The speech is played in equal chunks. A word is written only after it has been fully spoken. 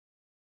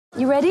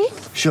You ready?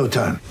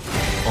 Showtime.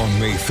 On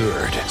May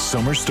 3rd,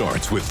 summer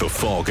starts with The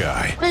Fall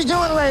Guy. Let's do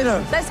it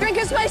later. Let's drink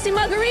a spicy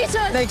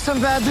margarita. Make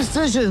some bad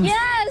decisions.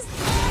 Yes!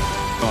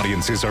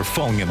 Audiences are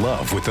falling in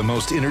love with the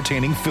most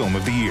entertaining film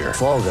of the year.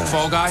 Fall Guy.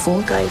 Fall Guy?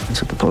 Fall guy.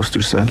 That's what the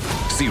poster said.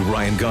 See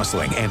Ryan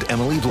Gosling and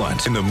Emily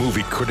Blunt in the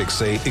movie critics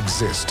say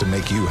exists to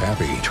make you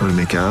happy. Trying to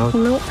make it out?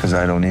 Nope. Because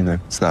I don't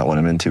either. It's not what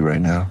I'm into right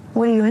now.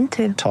 What are you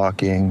into?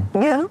 Talking.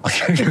 Yeah.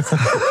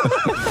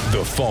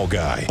 The Fall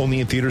Guy.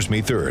 Only in theaters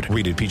May 3rd.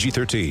 Rated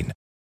PG-13.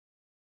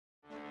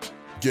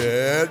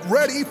 Get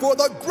ready for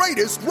the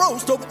greatest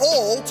roast of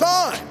all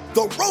time.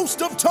 The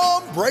Roast of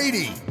Tom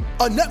Brady.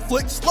 A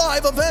Netflix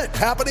live event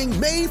happening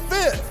May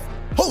 5th.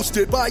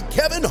 Hosted by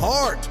Kevin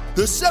Hart.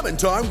 The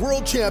 7-time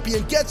world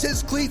champion gets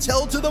his cleats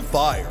held to the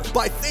fire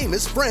by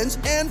famous friends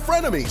and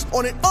frenemies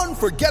on an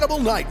unforgettable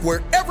night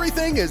where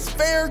everything is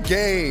fair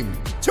game.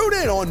 Tune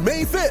in on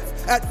May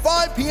 5th at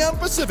 5 p.m.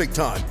 Pacific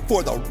time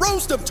for the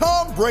Roast of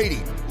Tom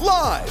Brady.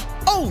 Live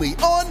only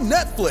on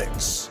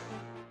Netflix.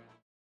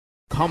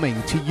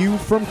 Coming to you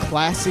from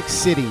Classic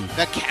City,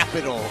 The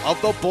capital of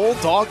the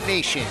Bulldog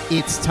Nation.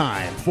 it's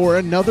time for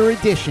another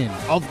edition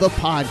of the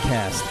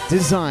podcast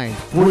designed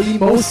for the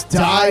most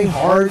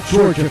die-hard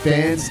Georgia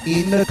fans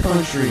in the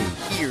country,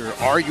 Here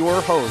are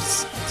your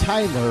hosts.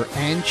 Tyler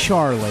and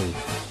Charlie.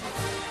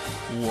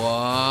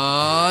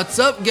 What's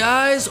up,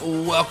 guys?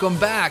 Welcome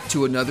back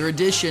to another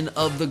edition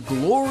of the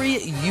Glory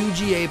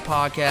UGA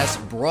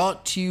podcast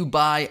brought to you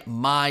by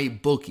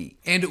MyBookie.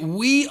 And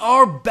we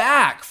are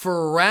back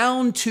for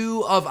round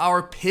 2 of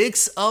our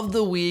picks of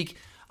the week.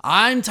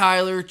 I'm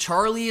Tyler.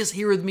 Charlie is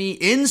here with me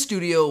in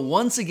studio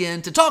once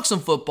again to talk some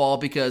football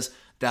because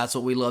that's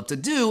what we love to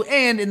do.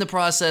 And in the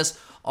process,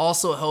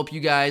 also help you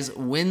guys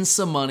win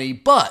some money.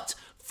 But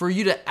for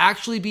you to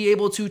actually be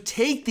able to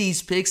take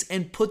these picks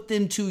and put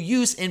them to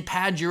use and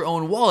pad your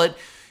own wallet,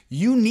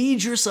 you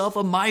need yourself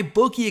a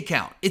MyBookie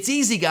account. It's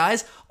easy,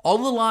 guys. All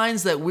the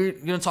lines that we're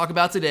going to talk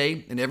about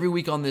today and every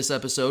week on this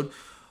episode,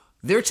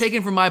 they're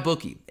taken from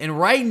MyBookie. And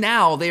right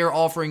now, they are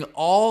offering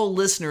all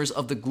listeners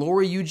of the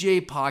Glory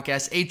UGA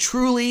podcast a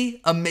truly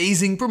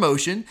amazing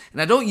promotion.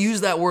 And I don't use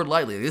that word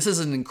lightly. This is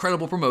an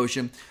incredible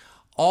promotion.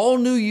 All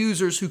new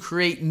users who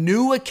create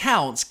new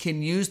accounts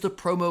can use the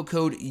promo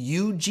code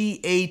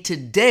UGA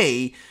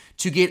today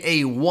to get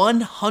a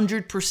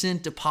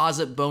 100%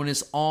 deposit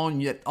bonus on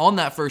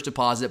that first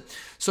deposit.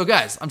 So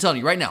guys, I'm telling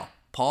you right now,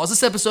 pause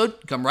this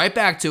episode, come right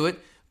back to it,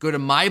 go to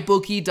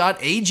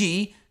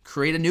mybookie.ag,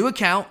 create a new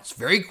account. It's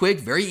very quick,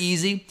 very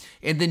easy,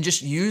 and then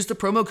just use the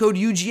promo code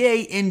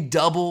UGA and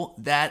double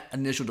that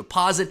initial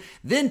deposit.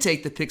 Then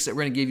take the picks that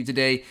we're going to give you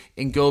today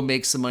and go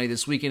make some money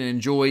this weekend and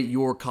enjoy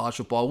your college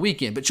football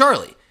weekend. But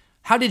Charlie,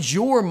 how did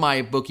your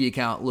MyBookie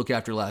account look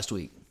after last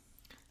week?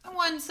 I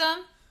won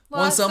some.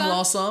 Won some,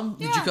 lost some.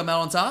 Did you Yeah. come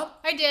out on top?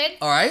 I did.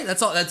 All right,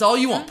 that's all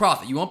you want.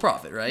 Profit. You want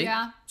profit, right?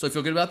 Yeah. So you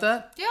feel good about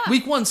that? Yeah.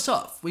 Week one's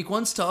tough. Week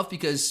one's tough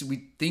because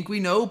we think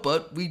we know,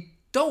 but we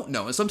don't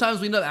know. And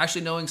sometimes we end up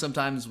actually knowing,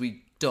 sometimes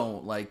we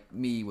don't, like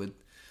me with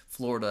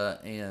Florida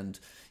and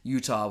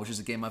Utah, which is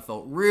a game I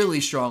felt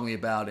really strongly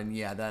about. And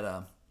yeah,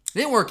 that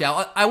didn't work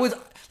out. I was,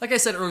 like I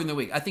said earlier in the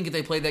week, I think if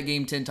they played that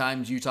game 10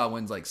 times, Utah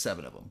wins like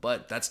 7 of them.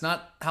 But that's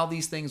not how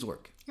these things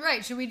work. You're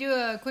right. Should we do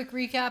a quick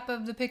recap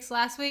of the picks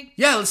last week?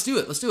 Yeah, let's do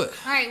it. Let's do it.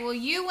 All right. Well,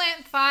 you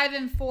went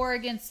 5-4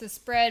 against the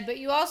spread, but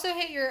you also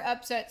hit your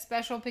upset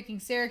special, picking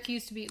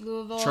Syracuse to beat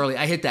Louisville. Charlie,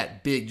 I hit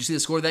that big. Did you see the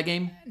score of that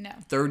game? No.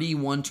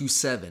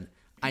 31-7.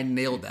 I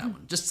nailed that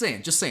one. Just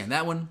saying.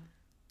 That one,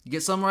 you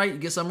get some right, you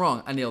get some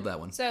wrong. I nailed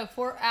that one. So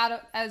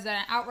as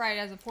an outright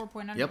as a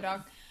 4-point Yep.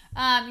 underdog.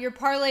 Your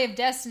parlay of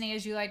destiny,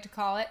 as you like to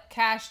call it,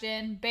 cashed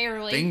in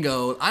barely.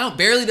 Bingo.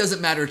 Barely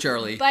doesn't matter,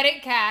 Charlie. But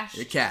it cashed.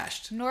 It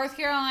cashed. North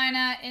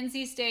Carolina,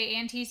 NC State,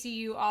 and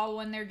TCU all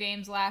won their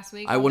games last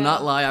week. I will not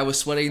although- lie. I was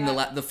sweating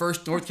the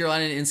first North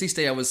Carolina and NC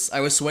State. I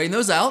was sweating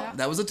those out. Yeah.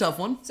 That was a tough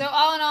one. So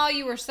all in all,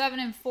 you were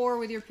 7-4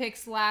 with your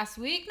picks last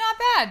week. Not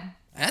bad.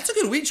 That's a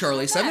good week,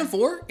 Charlie. Not bad.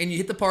 7-4, and you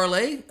hit the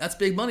parlay. That's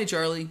big money,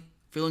 Charlie.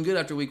 Feeling good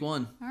after week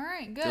 1. All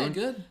right, good. Feeling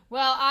good.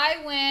 Well, I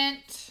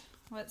went.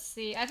 Let's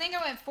see. I think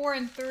I went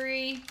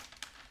 4-3.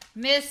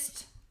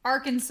 Missed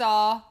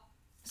Arkansas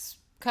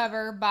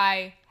cover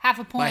by half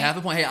a point. By half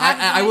a point. Hey, Half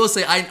a I point. will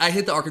say I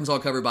hit the Arkansas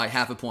cover by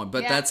half a point,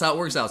 but Yeah. that's how it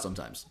works out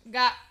sometimes.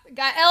 Got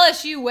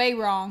LSU way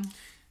wrong.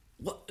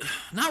 Well,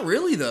 not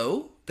really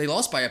though. They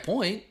lost by a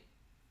point.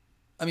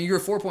 I mean, you were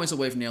 4 points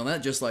away from nailing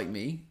that, just like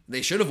me.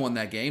 They should have won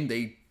that game.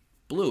 They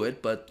blew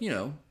it, but Did I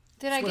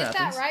that's what get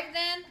happens. that right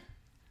then?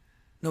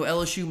 No,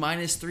 LSU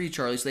 -3,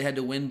 Charlie. So they had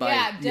to win by.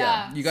 Yeah,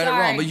 duh. You got it Sorry.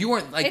 wrong, but you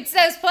weren't like. It's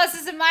those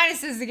pluses and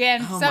minuses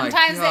again. Oh my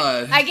Sometimes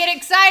God. I get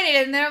excited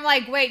and then I'm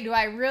like, wait,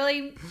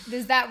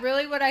 is that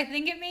really what I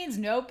think it means?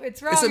 Nope,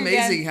 it's wrong. It's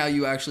amazing again. how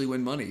you actually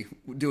win money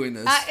doing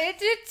this.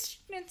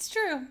 It's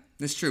true.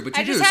 It's true, but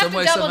you I do just have some to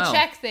way double somehow.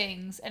 check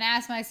things and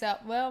ask myself,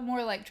 well,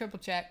 more like triple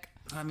check.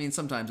 I mean,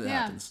 sometimes it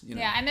happens. You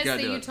know, Yeah, I you missed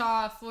gotta the do it.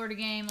 Utah Florida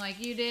game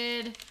like you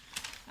did.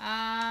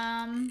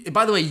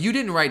 By the way, you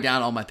didn't write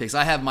down all my picks.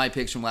 I have my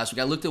picks from last week.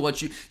 I looked at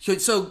what you...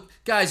 So,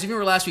 guys, if you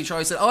remember last week,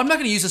 Charlie said, I'm not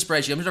going to use the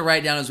spreadsheet. I'm just going to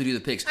write it down as we do the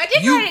picks. I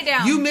did write it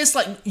down. You missed,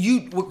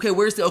 Okay,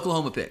 where's the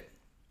Oklahoma pick?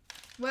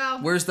 Well...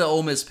 Where's the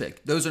Ole Miss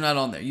pick? Those are not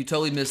on there. You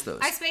totally missed those.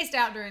 I spaced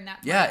out during that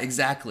part. Yeah,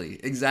 exactly.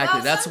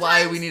 Well, that's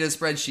why we need a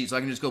spreadsheet, so I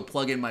can just go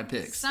plug in my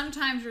picks.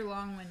 Sometimes you're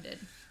long-winded.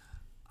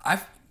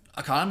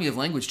 Economy of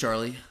language,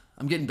 Charlie.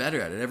 I'm getting better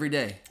at it every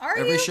day.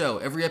 Every show,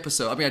 every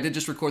episode. I mean, I did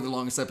just record the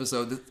longest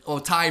episode,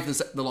 tied for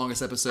the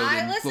longest episode in Glory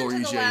UGA history. I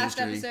listened to the last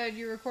episode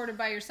you recorded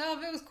by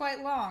yourself. It was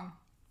quite long.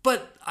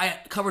 But I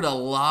covered a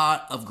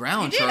lot of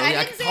ground, Charlie.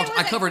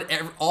 I covered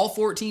all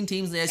 14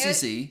 teams in the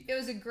SEC. It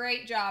was a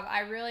great job.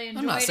 I really enjoyed it.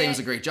 I'm not saying it was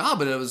a great job,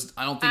 but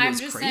I don't think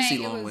it was crazy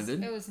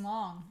long-winded. It was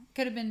long.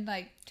 Could have been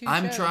like 2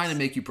 I'm shows. trying to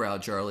make you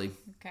proud, Charlie.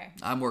 Okay.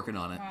 I'm working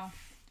on it. Well,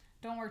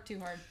 don't work too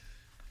hard.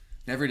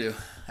 Never do.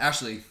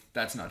 Actually,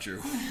 that's not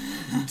true.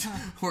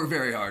 We're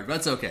very hard, but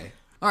that's okay.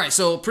 All right,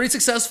 so pretty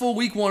successful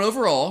week 1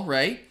 overall,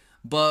 right?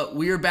 But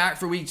we are back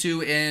for week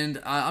 2,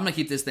 and I'm going to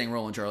keep this thing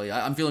rolling, Charlie.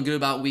 I'm feeling good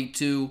about week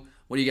 2.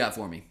 What do you got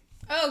for me?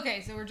 Oh,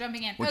 okay, so we're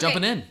jumping in. We're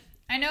jumping in.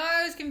 I know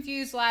I was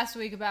confused last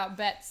week about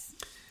bets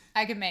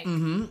I could make.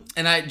 Mm-hmm.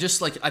 And I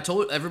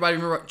told everybody,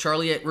 remember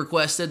Charlie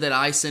requested that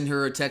I send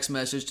her a text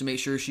message to make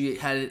sure she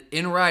had it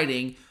in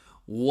writing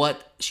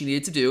what she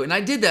needed to do. And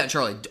I did that,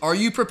 Charlie. Are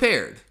you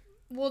prepared?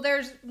 Well,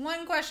 there's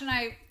one question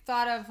I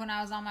thought of when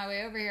I was on my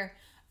way over here.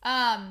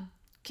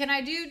 Can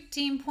I do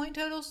team point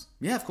totals?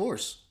 Yeah, of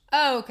course.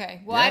 Oh,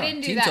 okay. Well, I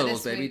didn't do that Team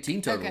totals, this baby. week.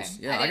 Team totals.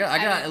 Okay. Yeah, I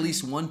got at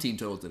least one team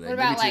total today. What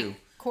about maybe 2.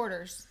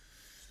 Quarters?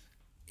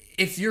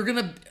 If you're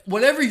gonna,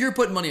 whatever you're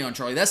putting money on,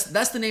 Charlie, that's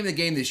the name of the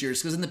game this year.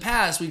 Because in the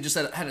past we've just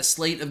had a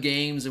slate of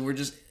games and we're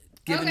just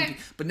giving. Okay.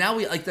 But now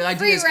the idea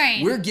Free is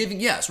reign. we're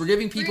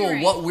giving people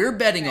what we're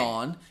betting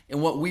on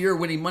and what we are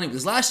winning money.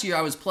 Because last year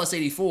I was plus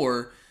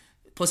 84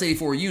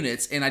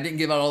 units, and I didn't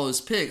give out all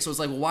those picks. So it's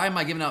like, well, why am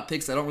I giving out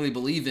picks that I don't really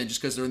believe in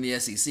just because they're in the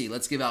SEC?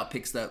 Let's give out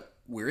picks that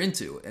we're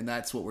into, and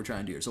that's what we're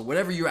trying to do here. So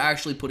whatever you're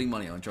actually putting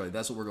money on, Charlie,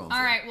 that's what we're going for.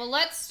 All right, well,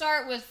 let's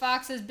start with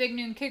Fox's Big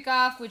Noon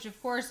Kickoff, which,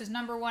 of course, is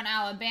number 1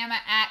 Alabama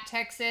at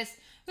Texas,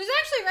 who's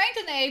actually ranked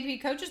in the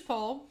AP Coaches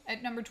Poll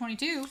at number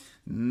 22.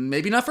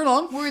 Maybe not for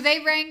long. Were they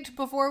ranked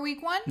before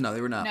week 1? No,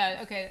 they were not. No,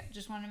 okay,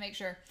 just wanted to make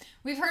sure.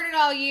 We've heard it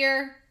all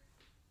year.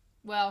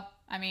 Well,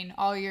 I mean,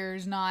 all year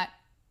is not...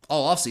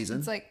 All off-season.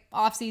 It's like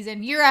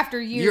off-season, year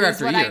after year is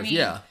what I mean.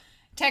 Yeah.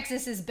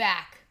 Texas is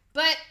back.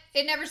 But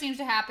it never seems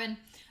to happen.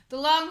 The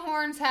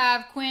Longhorns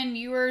have Quinn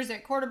Ewers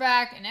at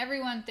quarterback, and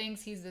everyone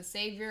thinks he's the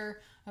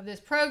savior of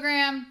this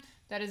program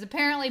that is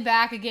apparently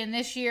back again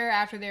this year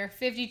after their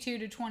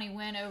 52-20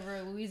 win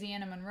over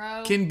Louisiana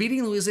Monroe. Can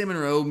beating Louisiana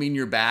Monroe mean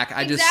you're back?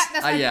 That's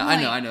my point.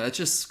 I know. That's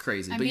just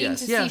crazy. I'm but being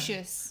yes,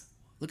 facetious.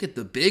 Yeah. Look at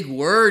the big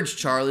words,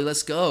 Charlie.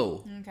 Let's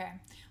go. Okay.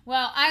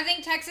 Well, I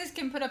think Texas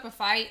can put up a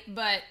fight,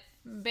 but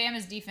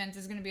Bama's defense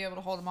is going to be able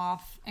to hold them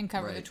off and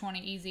cover the 20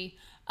 easy.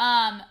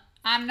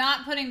 I'm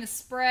not putting the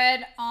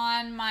spread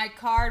on my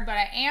card, but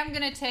I am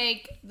going to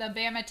take the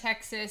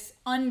Bama-Texas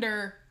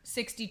under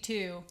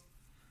 62.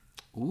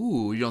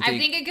 Ooh, you don't think... I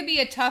think it could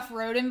be a tough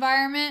road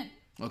environment.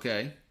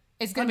 Okay.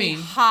 It's going to be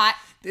hot.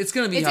 It's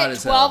going to be hot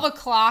as hell. It's at 12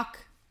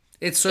 o'clock.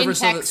 It's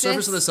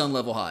surface of the sun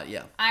level hot,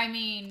 yeah. I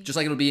mean... Just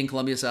like it'll be in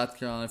Columbia, South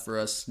Carolina for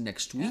us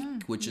next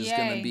week, which is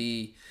going to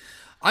be...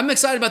 I'm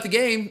excited about the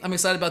game. I'm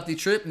excited about the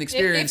trip and the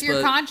experience. If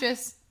you're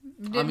conscious,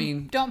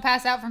 don't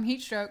pass out from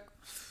heat stroke.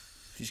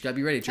 You just got to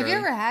be ready, Charlie.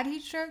 Have you ever had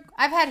heat stroke?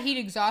 I've had heat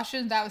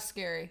exhaustion. That was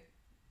scary.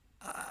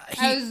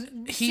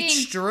 Heat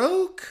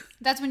stroke?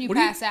 That's when you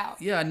pass out.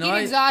 Yeah, no.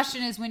 Heat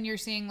exhaustion is when you're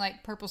seeing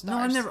like purple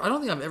stars. No, I don't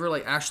think I've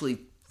ever actually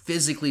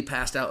physically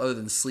passed out other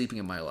than sleeping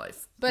in my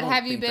life. But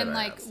have you been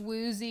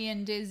woozy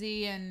and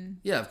dizzy and?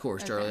 Yeah, of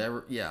course,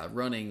 Charlie.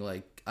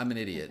 Running I'm an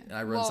idiot. And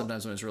I run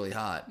sometimes when it's really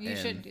hot. You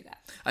shouldn't do that.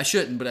 I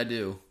shouldn't, but I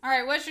do. All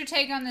right, what's your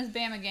take on this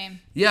Bama game?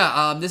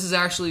 Yeah, this is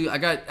I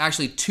got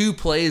 2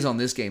 plays on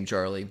this game,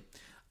 Charlie.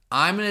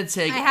 I'm going to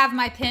take... I have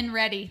my pen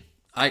ready.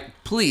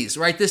 Please,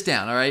 write this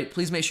down, all right?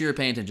 Please make sure you're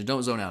paying attention.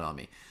 Don't zone out on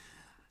me.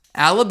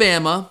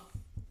 Alabama,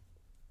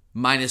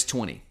 minus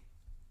 20.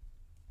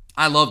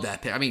 I love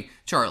that pick. I mean,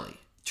 Charlie.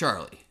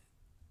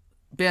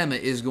 Bama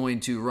is going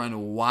to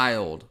run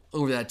wild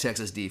over that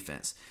Texas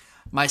defense.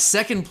 My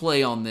second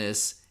play on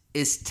this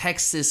is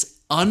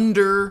Texas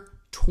under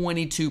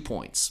 22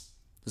 points.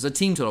 There's a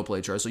team total play,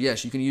 Charlie. So,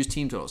 yes, you can use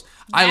team totals.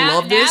 I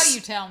love this. Now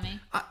you tell me.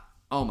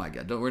 Oh, my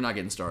God. We're not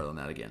getting started on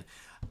that again.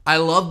 I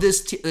love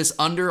this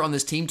under on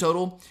this team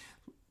total.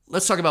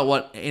 Let's talk about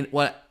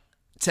what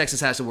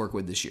Texas has to work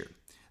with this year.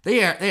 They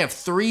have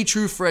 3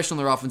 true freshmen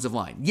on their offensive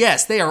line.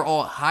 Yes, they are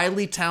all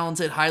highly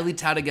talented, highly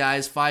touted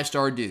guys,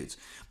 5-star dudes.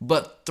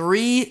 But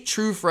 3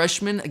 true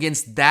freshmen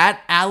against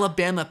that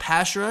Alabama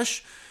pass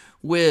rush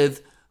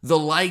with the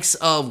likes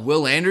of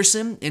Will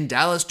Anderson and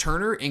Dallas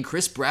Turner and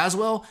Chris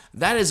Braswell,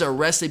 that is a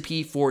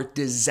recipe for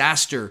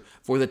disaster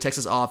for the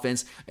Texas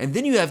offense. And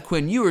then you have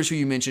Quinn Ewers, who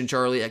you mentioned,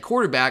 Charlie, at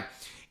quarterback,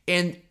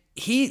 and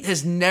he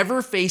has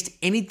never faced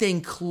anything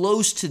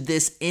close to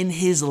this in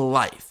his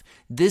life.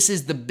 This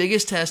is the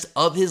biggest test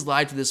of his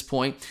life to this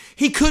point.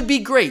 He could be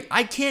great.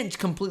 I can't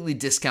completely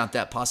discount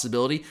that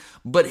possibility,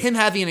 but him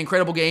having an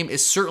incredible game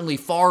is certainly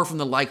far from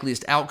the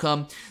likeliest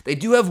outcome. They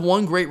do have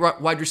one great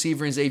wide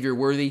receiver in Xavier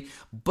Worthy,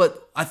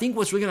 but I think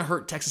what's really going to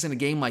hurt Texas in a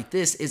game like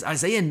this is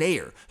Isaiah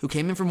Nair, who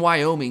came in from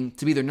Wyoming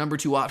to be their number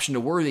 2 option to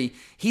Worthy.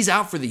 He's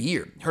out for the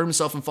year, hurt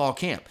himself in fall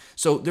camp.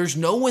 So there's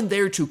no one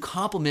there to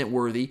complement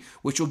Worthy,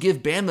 which will give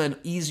Bama an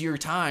easier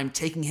time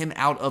taking him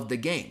out of the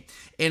game.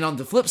 And on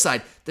the flip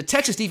side, the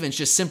Texas defense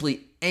just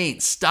simply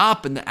ain't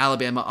stopping the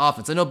Alabama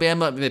offense. I know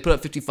Bama, they put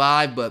up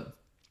 55, but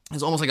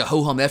it's almost like a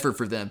ho-hum effort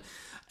for them.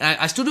 And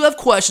I still do have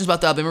questions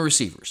about the Alabama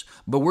receivers,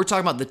 but we're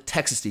talking about the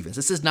Texas defense.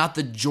 This is not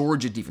the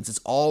Georgia defense.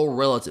 It's all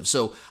relative.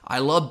 So I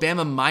love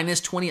Bama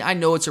minus 20. I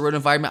know it's a road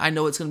environment. I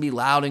know it's going to be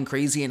loud and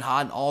crazy and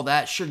hot and all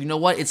that. Sure, you know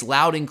what? It's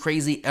loud and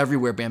crazy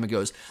everywhere Bama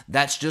goes.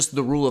 That's just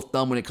the rule of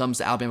thumb when it comes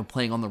to Alabama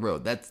playing on the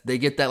road. They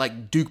get that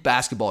like Duke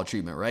basketball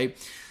treatment, right?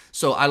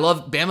 So I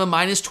love Bama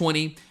minus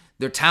 20.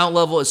 Their talent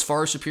level is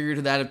far superior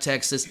to that of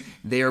Texas.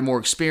 They are more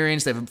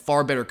experienced. They have a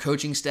far better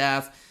coaching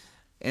staff.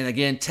 And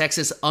again,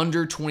 Texas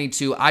under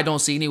 22. I don't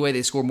see any way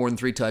they score more than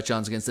 3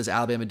 touchdowns against this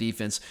Alabama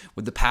defense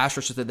with the pass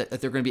rush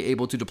that they're going to be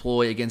able to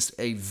deploy against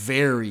a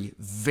very,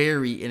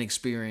 very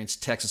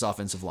inexperienced Texas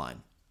offensive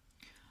line.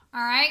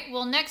 All right.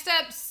 Well, next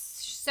up,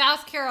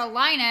 South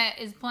Carolina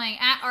is playing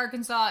at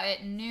Arkansas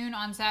at noon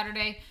on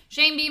Saturday.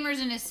 Shane Beamer's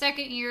in his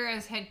second year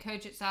as head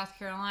coach at South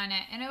Carolina,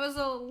 and it was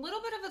a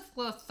little bit of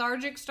a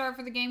lethargic start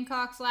for the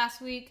Gamecocks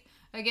last week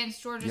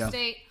against Georgia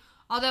State.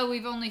 Although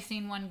we've only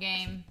seen one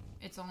game.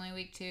 It's only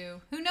week 2.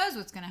 Who knows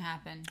what's going to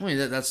happen? I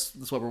mean, that's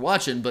what we're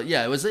watching. But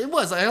yeah, it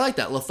was. I like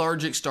that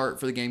lethargic start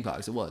for the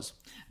Gamecocks. It was.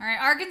 All right,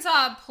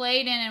 Arkansas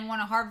played in and won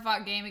a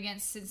hard-fought game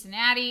against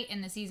Cincinnati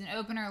in the season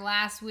opener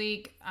last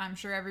week. I'm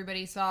sure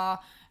everybody saw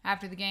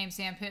after the game,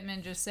 Sam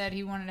Pittman just said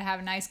he wanted to have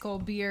a nice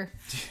cold beer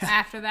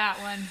after that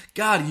one.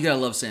 God, you got to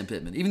love Sam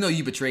Pittman, even though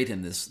you betrayed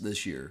him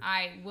this year.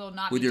 I will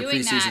not with be your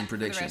doing preseason that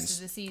predictions. for the rest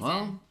of the season.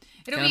 Well,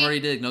 kind of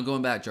already did. No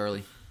going back,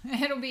 Charlie.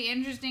 It'll be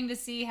interesting to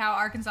see how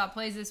Arkansas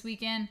plays this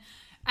weekend.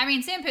 I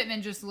mean, Sam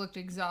Pittman just looked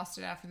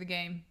exhausted after the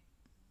game.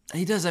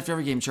 He does after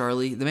every game,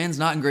 Charlie. The man's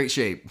not in great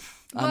shape.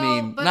 Well,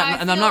 and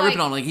I'm not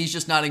ripping on him. Like, he's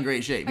just not in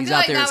great shape. He's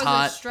out there. It's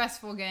hot. Was a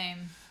stressful game.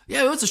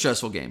 Yeah, it was a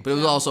stressful game, but it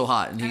was also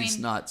hot, and he's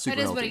not super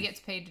healthy. That is what he gets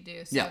paid to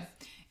do. So.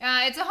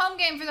 Yeah. It's a home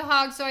game for the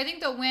Hogs, so I think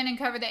they'll win and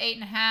cover the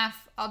 8.5.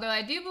 Although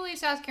I do believe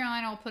South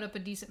Carolina will put up a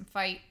decent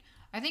fight.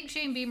 I think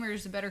Shane Beamer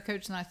is a better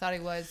coach than I thought he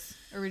was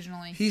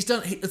originally.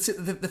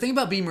 The thing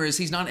about Beamer is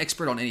he's not an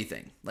expert on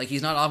anything. Like,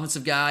 he's not an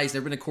offensive guy. He's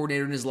never been a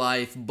coordinator in his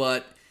life,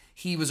 but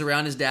he was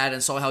around his dad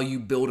and saw how you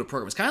build a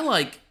program. It's kind of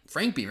like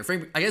Frank Beamer.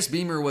 Frank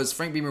Beamer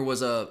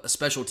was a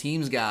special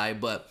teams guy,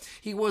 but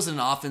he wasn't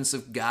an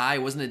offensive guy. He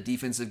wasn't a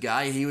defensive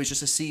guy. He was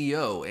just a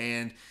CEO,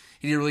 and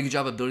he did a really good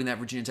job of building that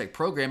Virginia Tech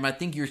program. I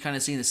think you're kind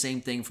of seeing the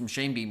same thing from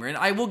Shane Beamer, and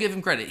I will give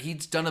him credit.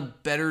 He's done a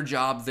better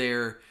job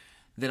there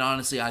than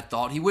honestly I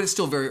thought he would. It's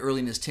still very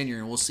early in his tenure,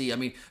 and we'll see. I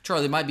mean,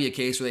 Charlie, there might be a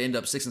case where they end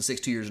up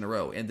 6-6 2 years in a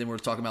row, and then we're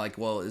talking about like,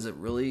 well, is it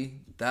really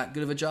that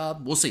good of a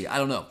job? We'll see. I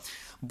don't know.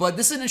 But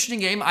this is an interesting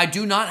game. I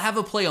do not have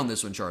a play on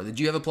this one, Charlie. Did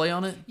you have a play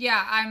on it?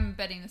 Yeah, I'm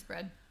betting the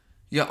spread.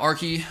 Yeah,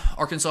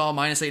 Arkansas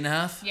minus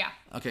 8.5? Yeah.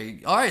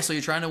 Okay. All right, so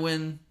you're trying to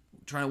win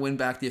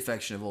back the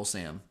affection of old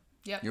Sam.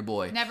 Yep. Your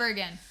boy. Never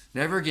again.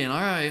 Never again. All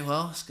right.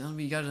 Well, it's gonna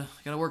be you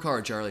gotta work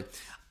hard, Charlie.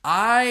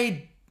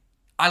 I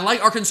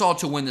like Arkansas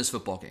to win this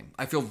football game.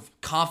 I feel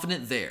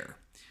confident there.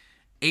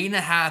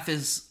 8.5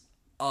 is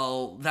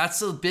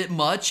that's a bit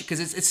much because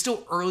it's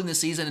still early in the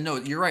season. And no,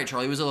 you're right,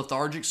 Charlie. It was a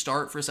lethargic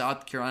start for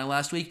South Carolina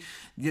last week.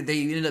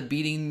 They ended up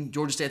beating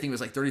Georgia State. I think it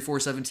was like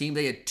 34-17.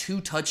 They had 2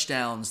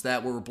 touchdowns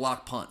that were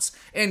blocked punts,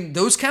 and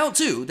those count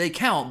too. They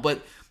count,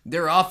 but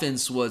their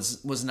offense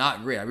was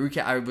not great.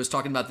 I was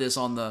talking about this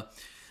on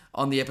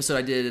the episode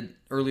I did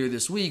earlier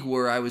this week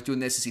where I was doing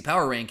the SEC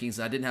Power Rankings,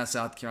 and I didn't have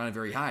South Carolina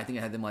very high. I think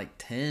I had them like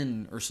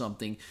 10 or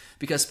something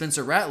because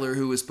Spencer Rattler,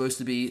 who was supposed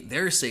to be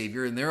their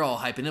savior, and they're all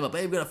hyping him up.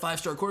 Hey, we've got a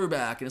 5-star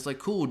quarterback. And it's like,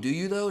 cool, do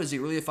you though? Is he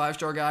really a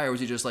 5-star guy, or was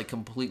he just like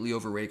completely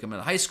overrated coming out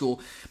of high school?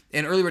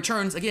 And early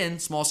returns, again,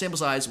 small sample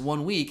size,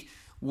 1 week,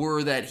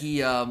 were that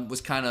he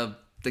was kind of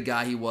the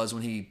guy he was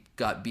when he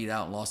got beat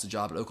out and lost a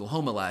job at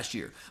Oklahoma last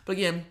year. But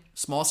again,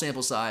 small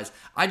sample size.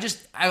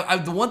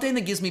 The one thing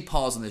that gives me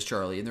pause on this,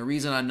 Charlie, and the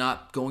reason I'm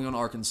not going on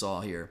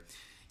Arkansas here,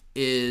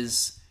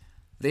 is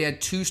they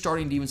had 2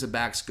 starting defensive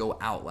backs go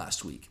out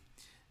last week.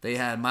 They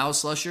had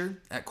Miles Slusher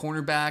at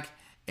cornerback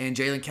and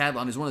Jalen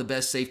Cadlon, who's one of the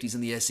best safeties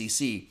in the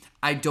SEC.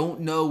 I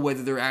don't know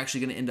whether they're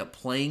actually going to end up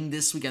playing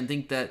this week. I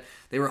think that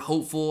they were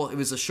hopeful. It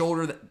was a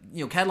shoulder that,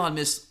 Cadlon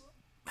missed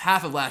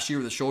half of last year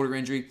with a shoulder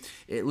injury.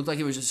 It looked like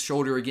it was just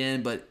shoulder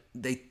again, but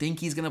they think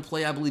he's going to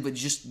play, I believe, but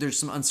just there's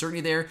some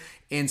uncertainty there.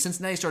 And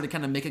Cincinnati started to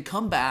kind of make a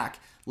comeback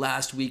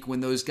last week when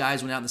those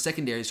guys went out in the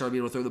secondary, started to be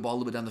able to throw the ball a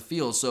little bit down the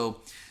field.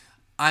 So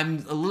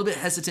I'm a little bit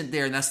hesitant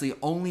there, and that's the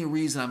only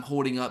reason I'm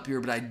holding up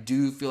here, but I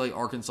do feel like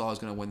Arkansas is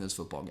going to win this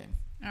football game.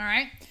 All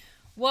right.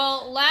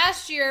 Well,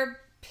 last year,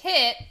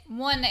 Pitt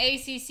won the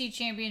ACC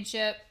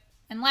championship,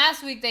 And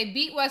last week they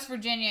beat West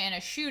Virginia in a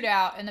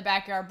shootout in the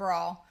Backyard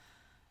Brawl.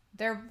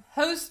 They're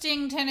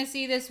hosting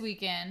Tennessee this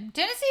weekend.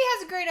 Tennessee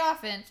has a great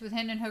offense with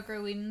Hendon Hooker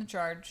leading the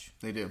charge.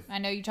 They do. I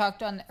know you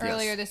talked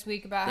earlier this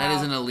week about that how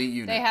is an elite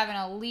unit. They have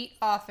an elite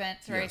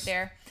offense right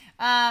there.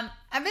 I've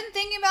been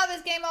thinking about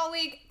this game all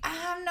week.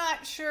 I'm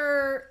not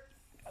sure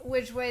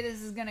which way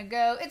this is going to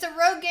go. It's a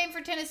road game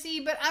for Tennessee,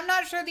 but I'm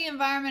not sure the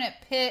environment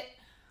at Pitt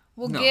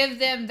will give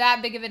them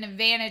that big of an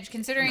advantage,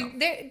 considering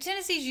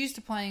Tennessee's used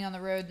to playing on the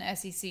road in the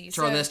SEC.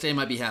 Charlie, that stadium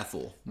might be half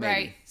full. Maybe.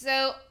 Right.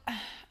 So,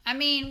 I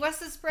mean, what's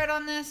the spread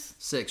on this?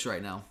 6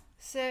 right now.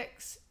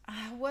 6.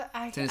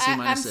 Tennessee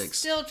minus 6. I'm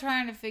still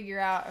trying to figure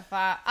out if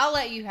I'll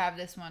let you have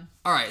this one.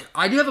 All right.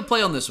 I do have a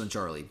play on this one,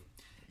 Charlie.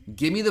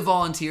 Give me the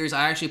Volunteers.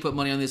 I actually put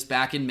money on this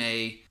back in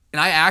May,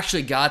 and I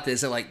actually got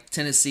this at like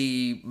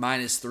Tennessee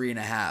minus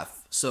 3.5.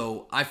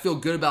 So I feel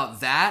good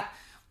about that.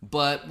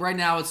 But right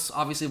now it's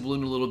obviously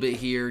ballooned a little bit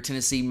here.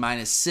 Tennessee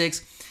minus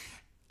 6.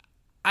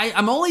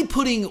 I'm only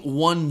putting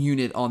 1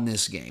 unit on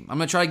this game. I'm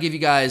going to try to give you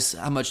guys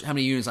how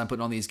many units I'm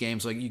putting on these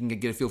games so you can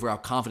get a feel for how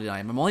confident I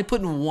am. I'm only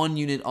putting 1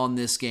 unit on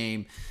this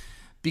game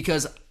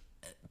because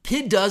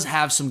Pitt does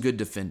have some good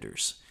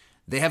defenders.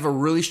 They have a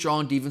really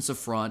strong defensive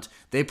front.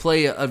 They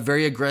play a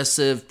very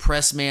aggressive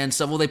press man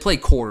stuff. Well, they play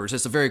quarters.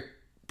 It's a very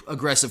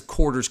aggressive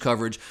quarters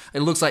coverage. It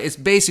looks like it's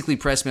basically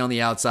press man on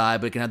the outside,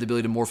 but it can have the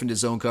ability to morph into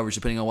zone coverage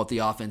depending on what the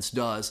offense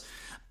does.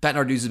 Pat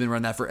Narduzzi has been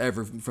running that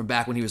forever, from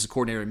back when he was a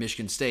coordinator at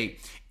Michigan State.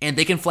 And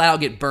they can flat out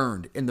get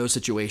burned in those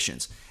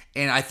situations.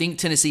 And I think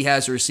Tennessee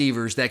has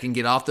receivers that can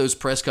get off those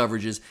press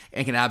coverages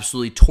and can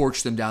absolutely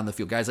torch them down the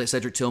field. Guys like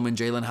Cedric Tillman,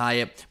 Jalen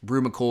Hyatt,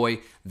 Brew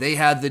McCoy, they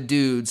have the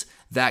dudes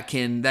that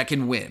can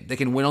win. They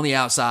can win on the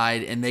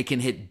outside, and they can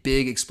hit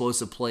big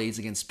explosive plays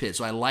against Pitt.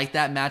 So I like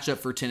that matchup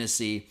for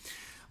Tennessee.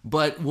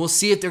 But we'll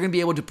see if they're going to be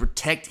able to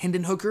protect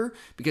Hendon Hooker,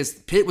 because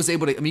Pitt was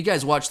able to. I mean, you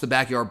guys watched the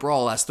Backyard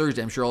Brawl last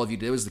Thursday. I'm sure all of you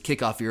did. It was the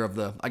kickoff year of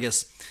the. I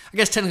guess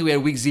technically we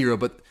had week 0,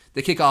 but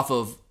the kickoff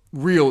of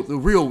the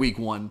real week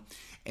 1,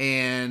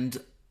 and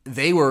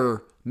they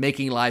were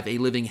making life a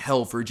living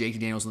hell for JT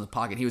Daniels in the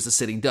pocket. He was a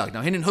sitting duck.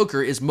 Now Hendon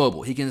Hooker is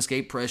mobile. He can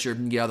escape pressure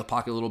and get out of the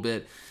pocket a little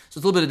bit. So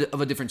it's a little bit of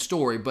a different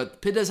story.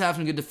 But Pitt does have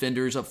some good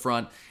defenders up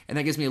front, and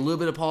that gives me a little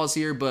bit of pause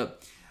here,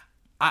 but.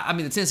 I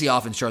mean, the Tennessee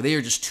offense, Charlie, they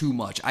are just too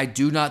much. I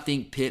do not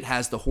think Pitt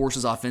has the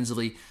horses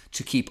offensively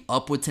to keep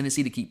up with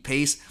Tennessee, to keep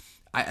pace.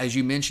 As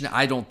you mentioned,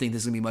 I don't think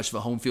this is going to be much of a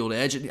home field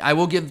edge. I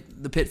will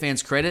give the Pitt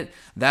fans credit.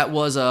 That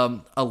was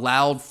a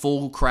loud,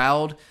 full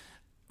crowd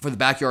for the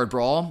Backyard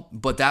Brawl,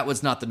 but that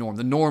was not the norm.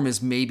 The norm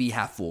is maybe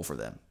half full for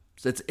them.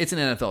 So it's an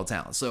NFL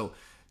town. So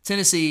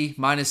Tennessee,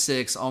 minus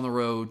 6 on the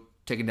road,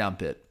 taking down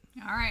Pitt.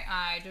 All right,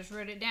 I just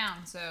wrote it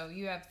down. So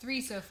you have 3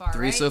 so far,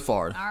 3 right? so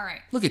far. All right.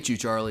 Look at you,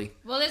 Charlie.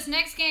 Well, this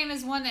next game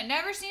is one that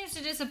never seems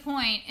to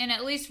disappoint in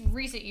at least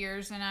recent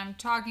years, and I'm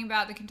talking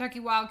about the Kentucky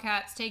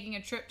Wildcats taking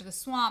a trip to the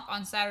Swamp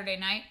on Saturday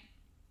night.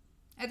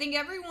 I think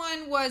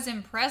everyone was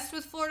impressed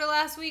with Florida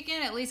last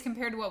weekend, at least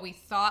compared to what we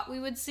thought we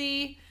would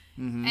see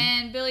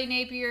in Billy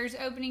Napier's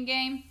opening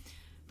game.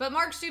 But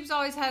Mark Stoops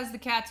always has the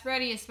Cats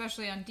ready,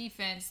 especially on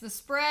defense. The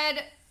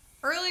spread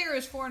earlier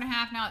was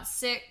 4.5, now it's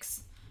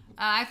 6.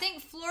 I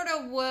think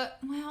Florida would.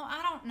 Well,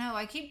 I don't know.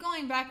 I keep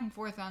going back and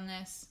forth on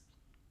this.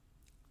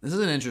 This is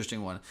an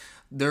interesting one.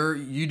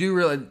 You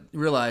do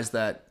realize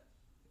that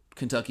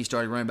Kentucky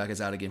starting running back is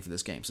out again for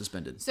this game,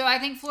 suspended. So I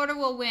think Florida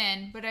will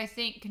win, but I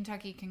think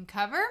Kentucky can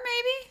cover,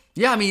 maybe?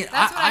 Yeah, I mean,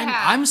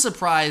 I'm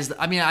surprised.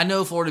 I mean, I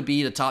know Florida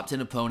beat a top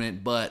 10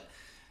 opponent, but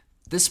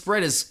this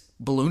spread is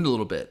ballooned a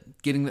little bit.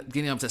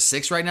 Getting up to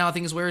 6 right now, I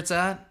think is where it's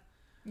at.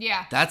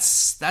 Yeah.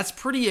 That's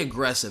pretty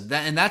aggressive.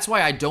 And that's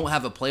why I don't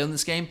have a play on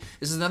this game.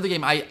 This is another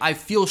game I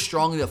feel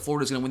strongly that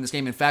Florida's going to win this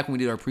game. In fact, when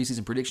we did our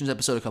preseason predictions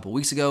episode a couple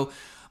weeks ago,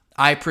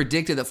 I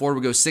predicted that Florida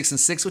would go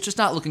 6-6, which is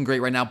not looking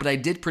great right now, but I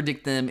did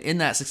predict them in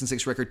that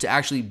 6-6 record to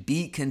actually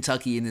beat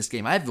Kentucky in this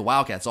game. I have the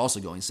Wildcats also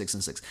going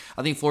 6-6.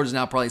 I think Florida's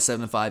now probably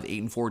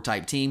 7-5, 8-4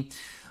 type team.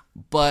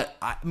 But,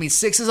 I mean,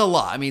 6 is a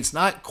lot. I mean, it's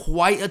not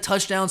quite a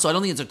touchdown, so I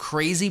don't think it's a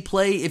crazy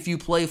play if you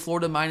play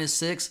Florida minus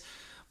 6.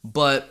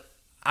 But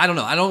I don't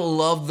know. I don't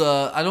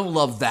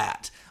love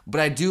that.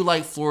 But I do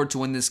like Florida to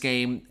win this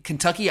game.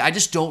 Kentucky, I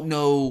just don't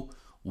know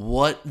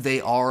what they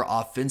are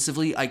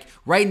offensively. Like,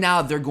 right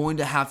now, they're going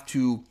to have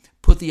to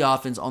put the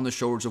offense on the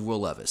shoulders of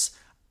Will Levis.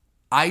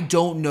 I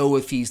don't know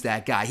if he's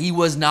that guy. He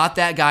was not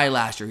that guy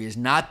last year. He has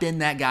not been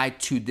that guy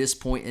to this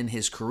point in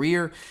his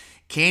career.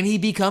 Can he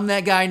become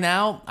that guy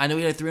now? I know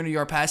he had a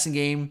 300-yard passing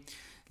game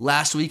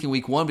last week in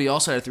week 1, but he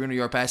also had a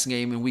 300-yard passing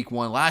game in week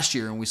 1 last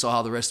year, and we saw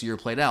how the rest of the year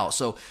played out.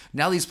 So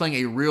now that he's playing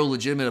a real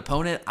legitimate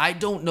opponent, I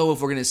don't know if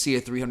we're going to see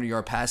a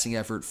 300-yard passing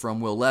effort from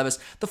Will Levis.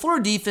 The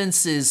Florida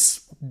defense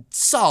is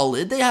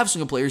solid. They have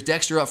some good players.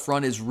 Dexter up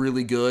front is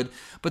really good,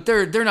 but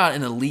they're not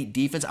an elite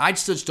defense. I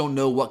just don't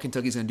know what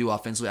Kentucky's going to do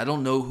offensively. I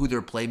don't know who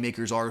their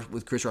playmakers are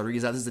with Chris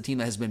Rodriguez out. This is a team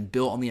that has been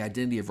built on the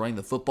identity of running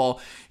the football.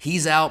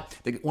 He's out.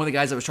 One of the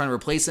guys that was trying to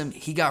replace him,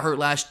 he got hurt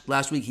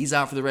last week. He's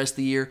out for the rest of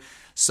the year.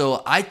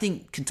 So I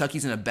think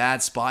Kentucky's in a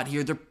bad spot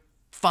here. They're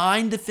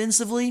fine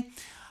defensively,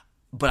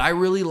 but I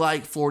really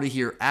like Florida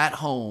here at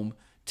home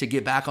to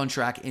get back on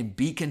track and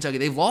beat Kentucky.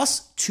 They've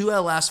lost 2 out of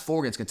the last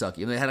 4 against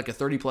Kentucky, and they had like a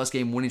 30-plus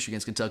game winning streak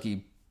against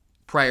Kentucky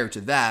prior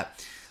to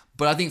that.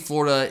 But I think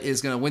Florida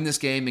is going to win this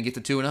game and get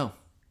to 2-0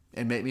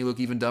 and make me look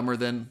even dumber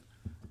than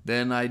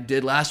I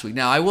did last week.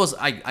 Now,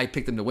 I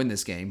picked them to win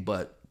this game,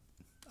 but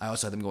I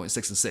also had them going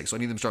 6-6, so I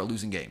need them to start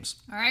losing games.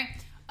 All right.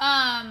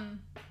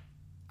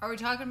 Are we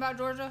talking about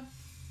Georgia?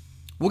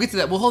 We'll get to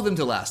that. We'll hold them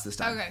to last this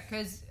time. Okay,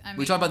 because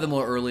we talked about them a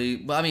little early,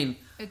 but I mean,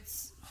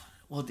 it's.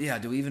 Well, yeah.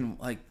 Do we even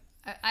like?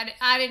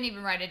 I didn't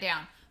even write it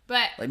down,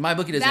 but like my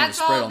bookie doesn't have a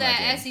spread on that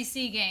game. That's all the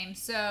SEC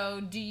games.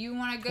 So, do you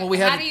want to go? Well, we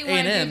have how do you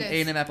want to do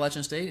this? A&M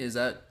Appalachian State. Is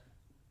that?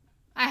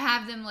 I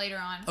have them later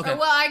on. Okay.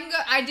 Well, I can go.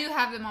 I do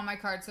have them on my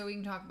card, so we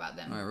can talk about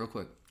them. All right, real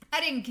quick. I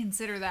didn't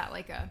consider that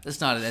like a.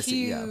 It's not an SEC.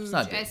 Yeah, it's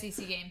not big.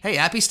 SEC game. Hey,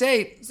 Appy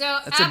State. So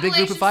that's a big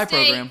Group of 5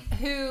 program.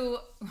 Who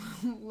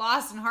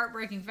lost in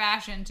heartbreaking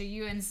fashion to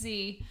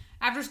UNC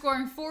after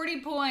scoring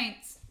 40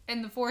 points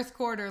in the fourth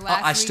quarter last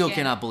weekend. I still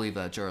cannot believe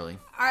that, Charlie.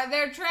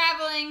 They're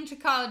traveling to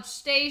College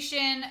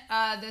Station.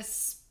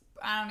 This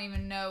I don't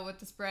even know what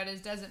the spread is.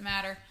 Doesn't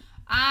matter.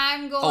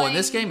 I'm going. Oh, and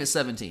this game is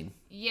 17.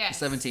 Yes. It's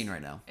 17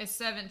 right now. It's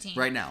 17.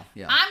 Right now,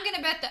 yeah. I'm going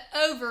to bet the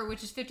over,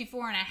 which is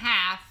 54.5.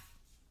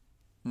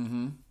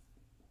 Mm-hmm.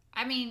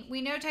 I mean,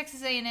 we know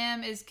Texas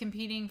A&M is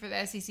competing for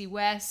the SEC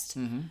West,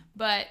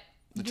 but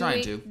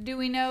do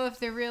we know if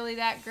they're really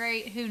that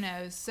great? Who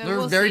knows? So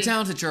they're very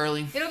talented,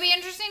 Charlie. It'll be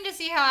interesting to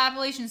see how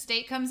Appalachian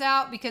State comes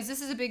out because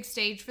this is a big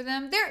stage for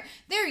them.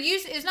 They're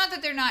used. It's not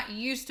that they're not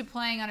used to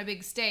playing on a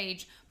big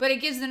stage, but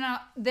it gives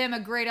them a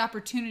great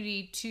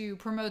opportunity to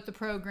promote the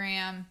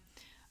program.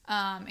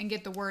 And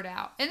get the word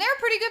out. And they're a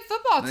pretty good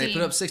football team. They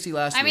put up 60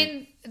 last week. I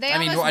mean, they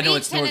almost beat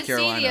it's Tennessee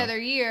North the other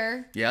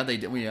year. Yeah, they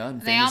did. Yeah,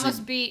 they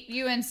almost beat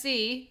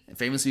UNC.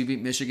 Famously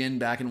beat Michigan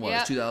back in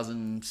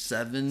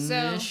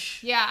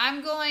 2007-ish? So, yeah,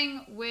 I'm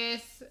going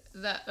with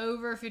the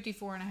over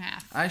 54.5.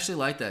 I actually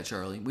like that,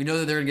 Charlie. We know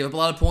that they're going to give up a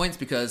lot of points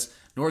because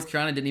North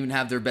Carolina didn't even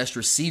have their best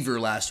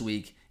receiver last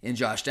week in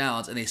Josh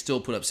Downs, and they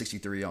still put up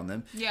 63 on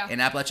them. Yeah.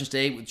 And Appalachian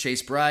State with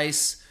Chase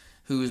Bryce,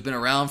 who's been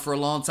around for a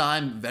long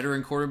time,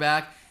 veteran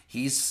quarterback.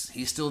 He's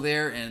still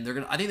there, and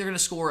I think they're gonna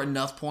score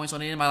enough points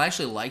on A&M. I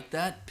actually like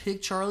that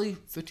pick, Charlie.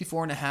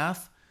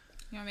 54.5.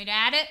 You want me to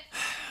add it?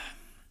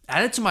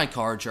 Add it to my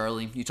card,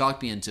 Charlie. You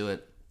talked me into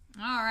it.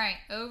 All right,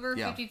 over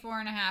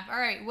 54.5. All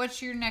right,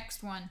 what's your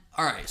next one?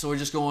 All right, so we're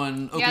just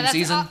going open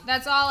season.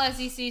 That's all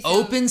SEC. So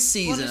open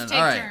season. We'll just take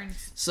all right.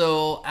 turns.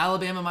 So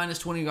Alabama minus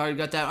 20. You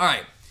got that. All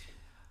right.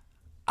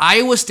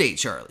 Iowa State,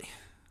 Charlie.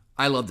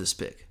 I love this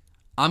pick.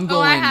 I'm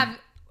going. I have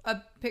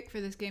a pick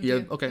for this game. Yeah.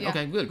 Too. Okay. Yeah.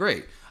 Okay. Good.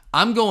 Great.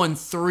 I'm going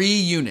 3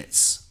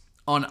 units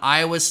on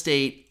Iowa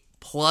State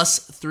plus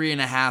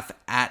 3.5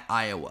 at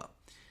Iowa.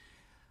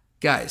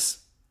 Guys,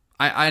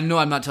 I know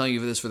I'm not telling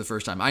you this for the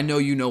first time. I know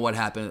you know what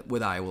happened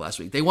with Iowa last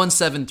week. They won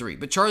 7-3.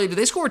 But Charlie, did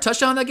they score a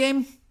touchdown in that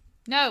game?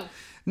 No.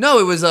 No,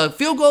 it was a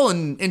field goal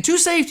and 2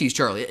 safeties,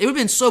 Charlie. It would have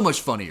been so much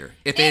funnier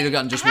if they had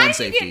gotten just one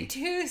safety. How do you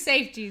get 2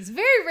 safeties?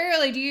 Very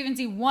rarely do you even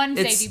see one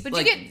safety, but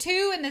you get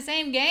 2 in the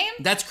same game?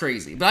 That's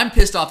crazy. But I'm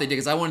pissed off they did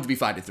because I wanted it to be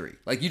 5-3.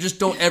 Like, you just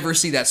don't ever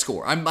see that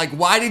score. I'm like,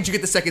 why did you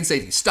get the second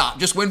safety? Stop.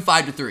 Just win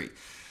 5-3.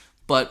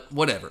 But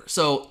whatever.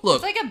 So,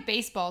 look. It's like a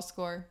baseball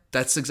score.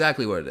 That's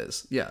exactly what it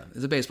is. Yeah,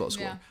 it's a baseball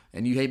score. Yeah.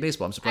 And you hate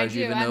baseball. I'm surprised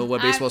you even know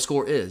what baseball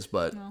score is.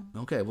 But,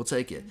 okay, we'll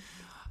take it.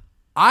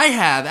 I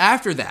have,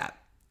 after that,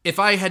 if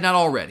I had not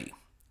already,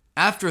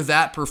 after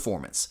that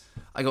performance,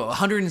 I go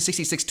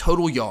 166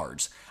 total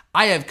yards.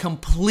 I have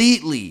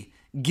completely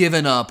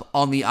given up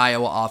on the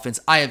Iowa offense.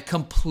 I have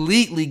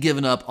completely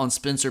given up on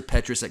Spencer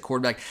Petras at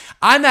quarterback.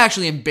 I'm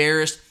actually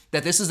embarrassed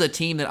that this is a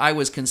team that I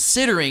was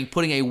considering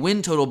putting a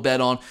win total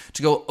bet on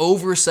to go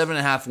over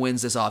 7.5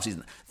 wins this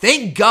offseason.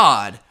 Thank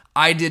God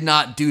I did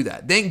not do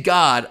that. Thank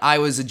God I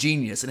was a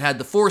genius and had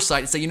the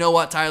foresight to say, you know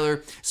what,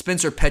 Tyler,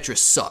 Spencer Petras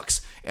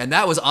sucks. And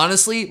that was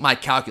honestly my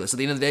calculus. At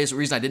the end of the day, the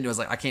reason I didn't do it was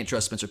like, I can't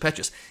trust Spencer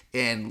Petras.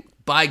 And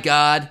by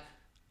God,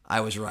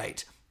 I was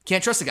right.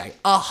 Can't trust the guy.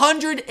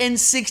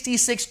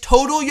 166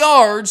 total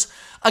yards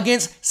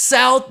against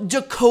South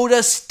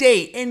Dakota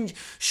State. And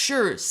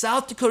sure,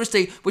 South Dakota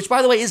State, which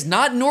by the way is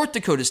not North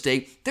Dakota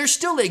State, they're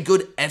still a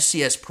good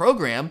FCS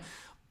program,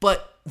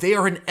 but they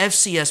are an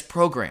FCS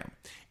program.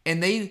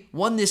 And they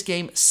won this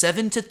game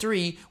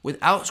 7-3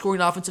 without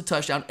scoring an offensive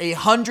touchdown,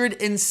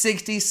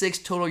 166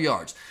 total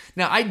yards.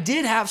 Now, I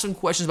did have some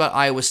questions about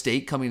Iowa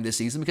State coming into this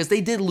season because they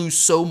did lose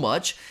so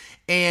much.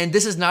 And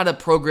this is not a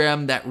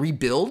program that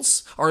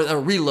rebuilds or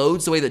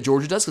reloads the way that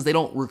Georgia does because they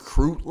don't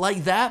recruit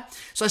like that.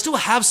 So I still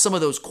have some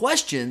of those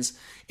questions.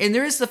 And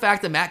there is the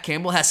fact that Matt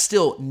Campbell has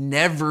still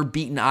never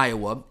beaten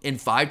Iowa in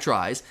 5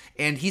 tries.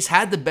 And he's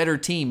had the better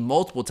team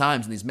multiple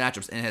times in these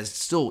matchups and has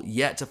still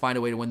yet to find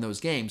a way to win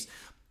those games.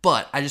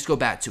 But I just go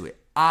back to it.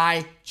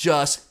 I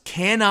just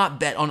cannot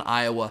bet on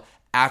Iowa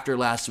after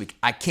last week.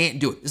 I can't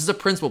do it. This is a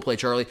principal play,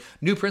 Charlie.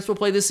 New principal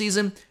play this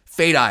season,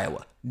 fade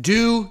Iowa.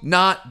 Do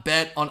not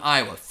bet on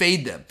Iowa.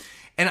 Fade them.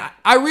 And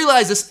I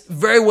realize this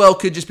very well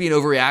could just be an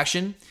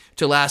overreaction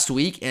to last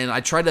week, and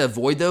I try to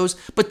avoid those.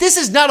 But this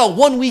is not a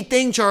 1-week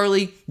thing,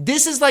 Charlie.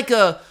 This is like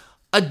a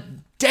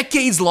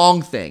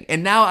decades-long thing.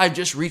 And now I've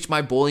just reached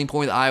my boiling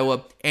point with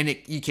Iowa, and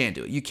you can't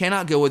do it. You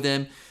cannot go with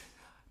them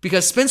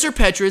because Spencer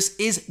Petras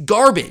is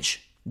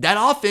garbage. That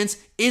offense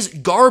is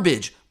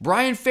garbage.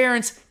 Brian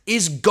Ferentz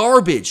is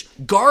garbage.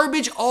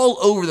 Garbage all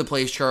over the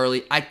place,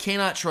 Charlie. I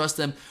cannot trust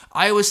them.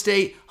 Iowa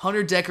State,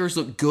 Hunter Dekkers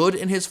looked good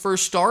in his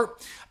first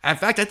start. In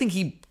fact, I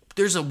think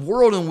there's a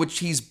world in which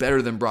he's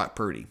better than Brock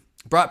Purdy.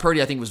 Brock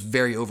Purdy, I think, was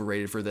very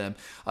overrated for them.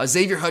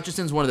 Xavier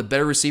Hutchinson is one of the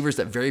better receivers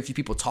that very few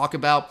people talk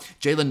about.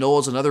 Jalen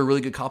Knowles, another really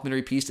good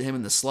complementary piece to him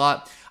in the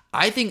slot.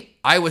 I think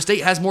Iowa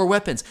State has more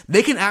weapons.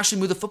 They can actually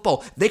move the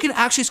football. They can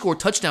actually score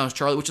touchdowns,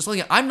 Charlie, which is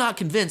something I'm not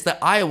convinced that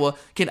Iowa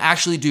can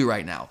actually do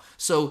right now.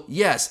 So,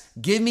 yes,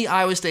 give me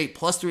Iowa State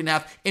plus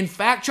 3.5. In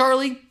fact,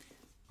 Charlie,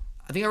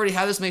 I think I already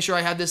have this. Make sure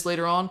I have this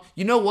later on.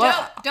 You know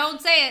what?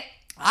 Don't say it.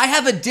 I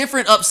have a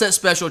different upset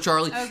special,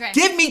 Charlie. Okay.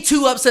 Give me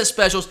 2 upset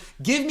specials.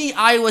 Give me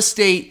Iowa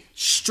State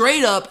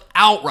straight up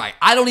outright.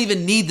 I don't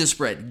even need the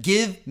spread.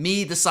 Give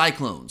me the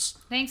Cyclones.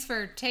 Thanks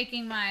for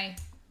taking my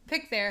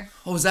pick there.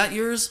 Oh, is that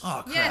yours?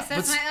 Oh, crap. Yes,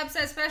 that's my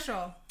upset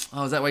special.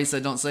 Oh, is that why you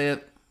said don't say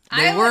it?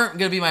 They weren't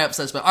going to be my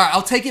upset special. All right,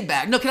 I'll take it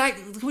back. No, can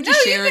we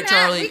just share it,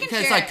 Charlie?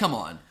 Because, like, come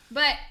on.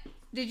 But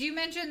did you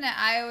mention that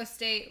Iowa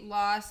State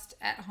lost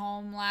at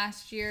home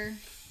last year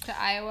to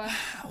Iowa?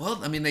 Well,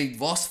 I mean, they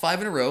lost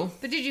 5 in a row.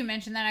 But did you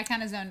mention that? I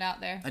kind of zoned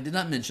out there. I did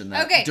not mention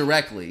that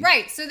directly.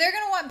 Right, so they're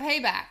going to want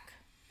payback.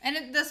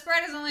 And the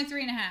spread is only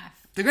 3.5.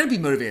 They're going to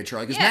be motivated,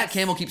 Charlie, because Matt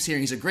Campbell keeps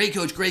hearing he's a great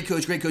coach,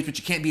 but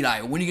you can't beat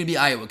Iowa. When are you going to be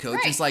Iowa, coach?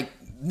 Right. It's like,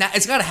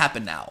 it's got to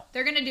happen now.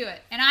 They're going to do it.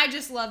 And I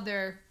just love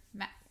their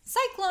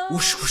Cyclones.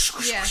 Whoosh, whoosh,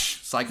 whoosh,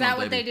 whoosh. Cyclone, is that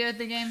what baby. they do at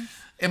the game?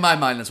 In my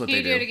mind, that's what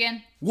they do. Can you do it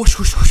again? Whoosh,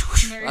 whoosh, whoosh,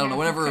 whoosh. I don't know. Go.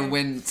 Whatever Okay.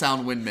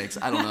 wind makes.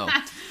 I don't know.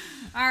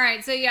 All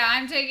right. So, yeah,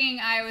 I'm taking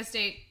Iowa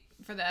State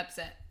for the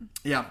upset.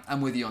 Yeah,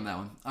 I'm with you on that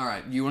one. All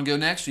right. You want to go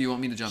next, or you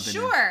want me to jump in?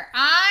 Sure.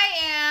 I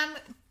am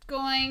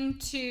going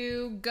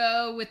to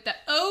go with the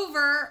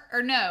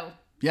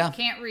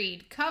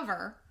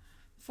cover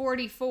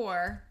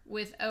 44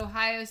 with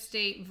Ohio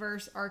State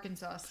versus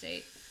Arkansas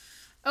State.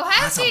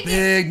 That's a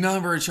big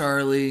number,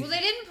 Charlie. Well,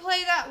 they didn't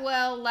play that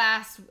well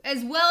as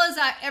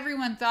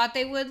everyone thought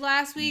they would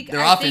last week.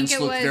 Their offense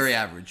looked very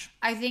average.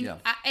 I think,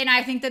 and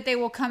I think that they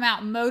will come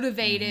out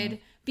motivated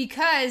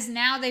because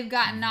now they've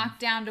gotten knocked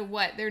down to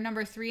what? They're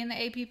number 3 in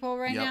the AP poll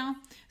right now.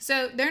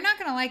 So they're not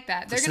going to like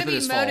that. They're going to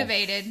be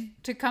motivated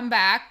to come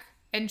back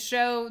and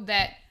show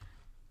that,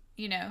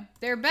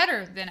 they're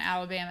better than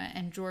Alabama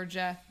and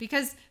Georgia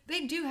because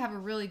they do have a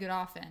really good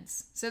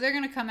offense. So they're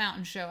going to come out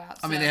and show out.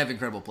 I mean, they have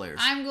incredible players.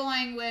 I'm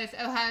going with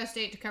Ohio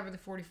State to cover the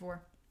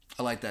 44.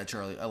 I like that,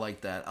 Charlie. I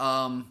like that.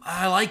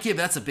 I like it,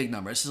 but that's a big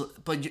number.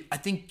 But I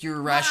think your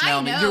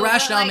rationale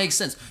makes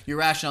sense. Your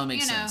rationale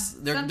makes sense.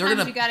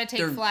 Sometimes you got to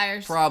take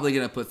flyers. Probably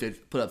going to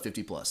put up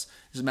 50 plus.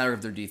 It's a matter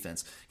of their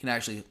defense can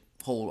actually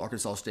hold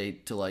Arkansas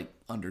State to like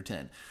under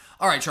 10.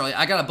 All right, Charlie,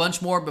 I got a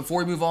bunch more.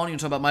 Before we move on, you want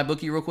to talk about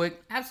MyBookie real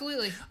quick?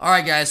 Absolutely. All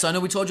right, guys, so I know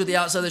we told you at the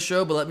outset of the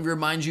show, but let me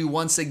remind you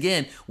once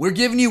again, we're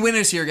giving you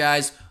winners here,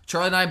 guys.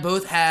 Charlie and I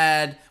both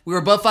we were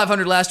above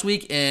 500 last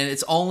week, and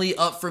it's only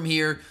up from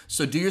here.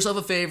 So do yourself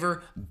a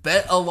favor,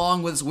 bet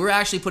along with us. We're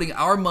actually putting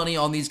our money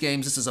on these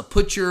games. This is a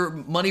put your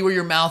money where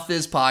your mouth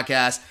is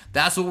podcast.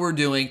 That's what we're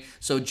doing.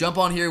 So jump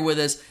on here with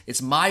us.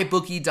 It's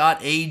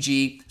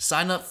mybookie.ag.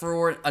 Sign up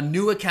for a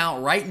new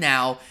account right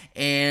now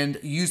and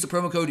use the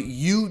promo code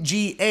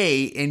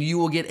UGA, and you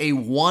will get a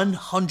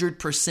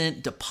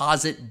 100%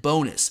 deposit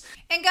bonus.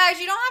 And guys,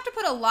 you don't have to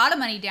put a lot of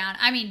money down.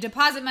 I mean,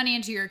 deposit money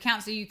into your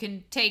account so you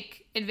can take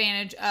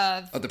advantage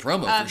of the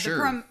promo for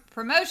sure.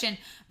 Promotion.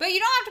 But you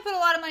don't have to put a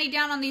lot of money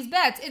down on these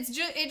bets.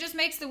 It just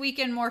makes the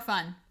weekend more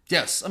fun.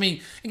 Yes, I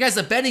mean, and guys,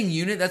 the betting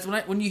unit, that's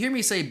when you hear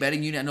me say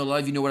betting unit, I know a lot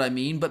of you know what I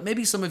mean, but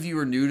maybe some of you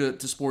are new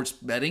to sports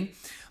betting.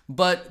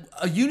 But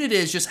a unit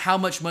is just how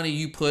much money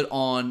you put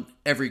on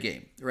every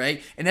game,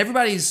 right? And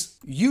everybody's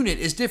unit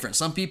is different.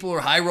 Some people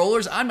are high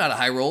rollers. I'm not a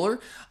high roller.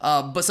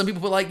 But some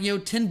people put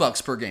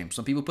 $10 per game.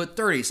 Some people put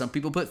 30. Some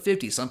people put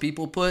 50. Some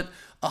people put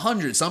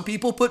 100. Some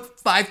people put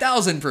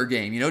 5,000 per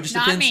game. Just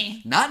not depends.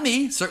 Me. Not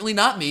me. Certainly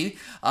not me.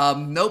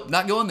 Nope,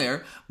 not going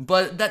there.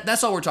 But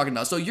that's all we're talking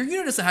about. So your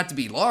unit doesn't have to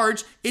be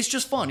large. It's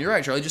just fun. You're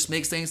right, Charlie. It just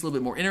makes things a little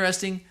bit more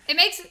interesting. It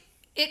makes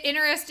it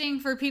interesting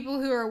for people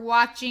who are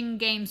watching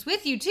games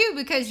with you too,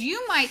 because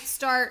you might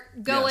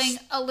start going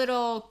a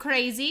little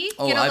crazy,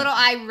 get a little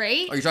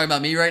irate. Are you talking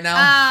about me right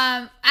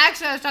now?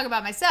 Actually, I was talking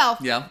about myself.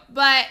 Yeah.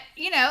 But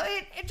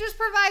it just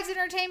provides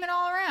entertainment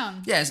all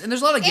around. Yes, and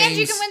there's a lot of games. And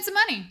you can win some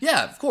money.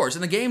 Yeah, of course.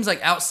 And the games like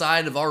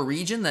outside of our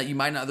region that you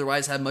might not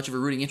otherwise have much of a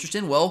rooting interest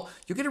in, well,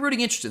 you'll get a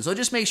rooting interest in. So it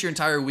just makes your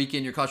entire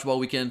weekend, your college ball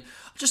weekend,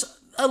 just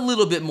a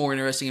little bit more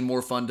interesting and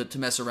more fun to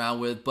mess around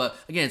with. But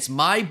again, it's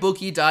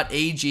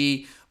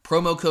mybookie.ag.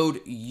 Promo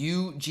code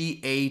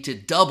UGA to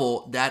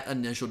double that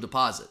initial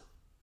deposit.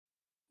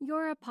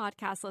 You're a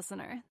podcast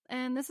listener,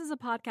 and this is a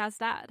podcast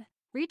ad.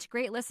 Reach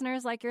great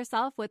listeners like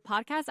yourself with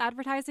podcast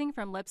advertising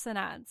from Libsyn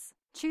Ads.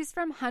 Choose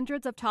from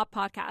hundreds of top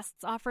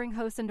podcasts offering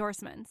host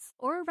endorsements,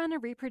 or run a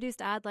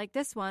reproduced ad like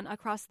this one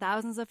across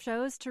thousands of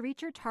shows to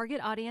reach your target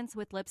audience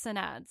with Libsyn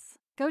Ads.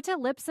 Go to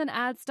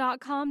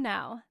libsynads.com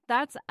now.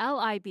 That's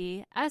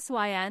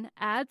LIBSYN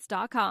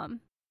ads.com.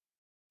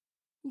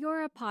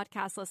 You're a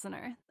podcast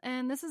listener,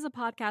 and this is a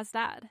podcast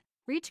ad.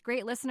 Reach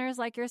great listeners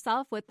like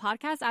yourself with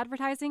podcast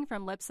advertising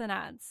from Libsyn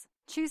Ads.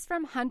 Choose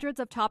from hundreds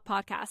of top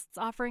podcasts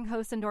offering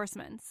host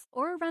endorsements,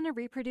 or run a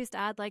reproduced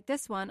ad like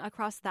this one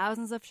across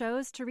thousands of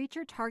shows to reach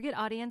your target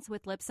audience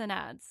with Libsyn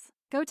Ads.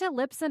 Go to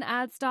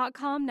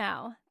libsynads.com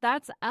now.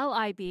 That's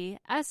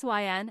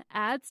LIBSYN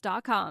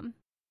ads.com.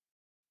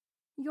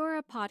 You're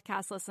a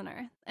podcast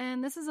listener,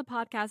 and this is a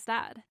podcast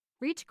ad.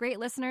 Reach great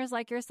listeners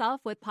like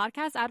yourself with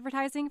podcast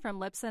advertising from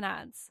Libsyn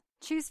Ads.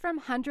 Choose from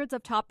hundreds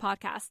of top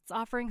podcasts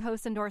offering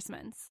host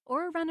endorsements,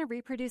 or run a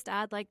reproduced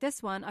ad like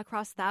this one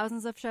across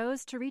thousands of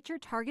shows to reach your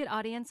target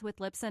audience with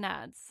Libsyn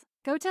Ads.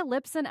 Go to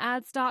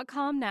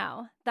libsynads.com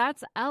now.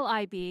 That's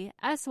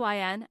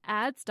LIBSYN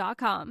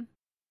ads.com.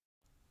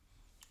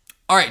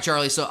 All right,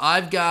 Charlie, so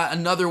I've got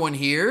another one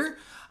here.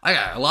 I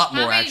got a lot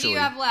more, How many actually. do you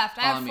have left?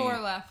 I have 4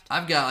 left.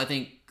 I've got, I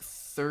think,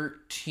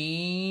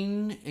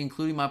 13,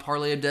 including my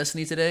Parlay of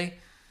Destiny today.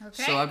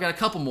 Okay. So I've got a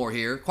couple more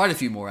here. Quite a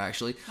few more,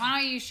 actually.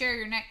 Why don't you share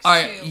your next All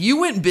right, two?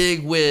 you went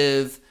big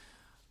with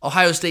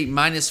Ohio State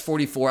minus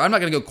 44. I'm not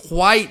going to go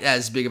quite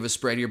as big of a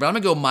spread here, but I'm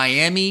going to go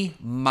Miami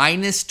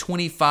minus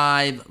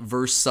 25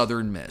 versus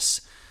Southern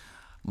Miss.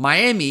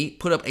 Miami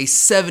put up a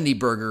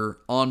 70-burger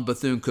on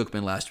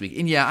Bethune-Cookman last week.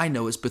 And yeah, I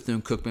know it's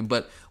Bethune-Cookman,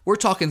 but we're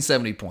talking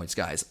 70 points,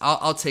 guys.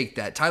 I'll take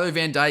that. Tyler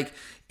Van Dyke,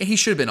 he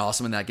should have been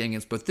awesome in that game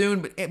against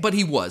Bethune, but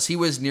he was. He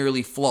was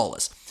nearly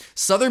flawless.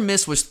 Southern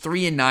Miss was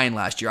 3-9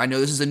 last year. I know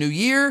this is a new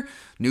year,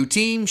 new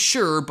team,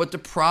 sure, but they're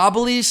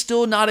probably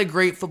still not a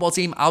great football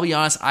team. I'll be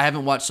honest, I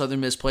haven't watched Southern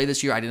Miss play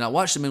this year. I did not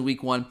watch them in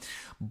week 1,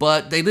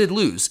 but they did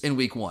lose in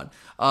week 1.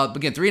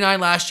 Again, 3-9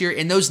 last year,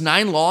 and those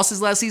 9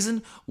 losses last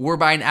season were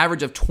by an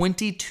average of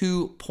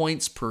 22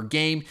 points per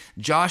game.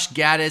 Josh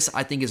Gaddis,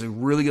 I think, is a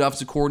really good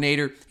offensive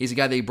coordinator. He's a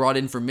guy they brought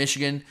in from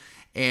Michigan,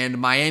 and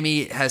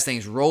Miami has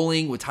things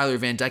rolling with Tyler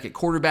Van Dyke at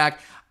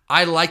quarterback.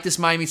 I like this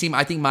Miami team.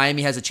 I think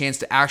Miami has a chance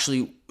to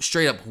actually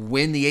straight up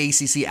win the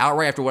ACC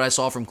outright after what I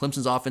saw from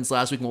Clemson's offense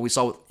last week and what we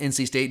saw with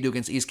NC State do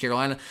against East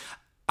Carolina.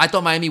 I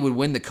thought Miami would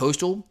win the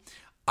Coastal.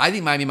 I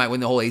think Miami might win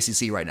the whole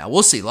ACC right now.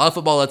 We'll see. A lot of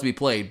football left to be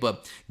played,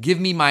 but give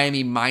me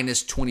Miami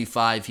minus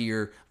 25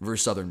 here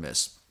versus Southern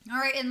Miss. All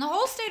right, and the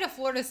whole state of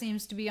Florida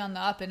seems to be on the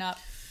up and up.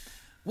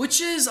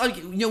 Which is,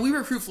 we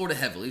recruit Florida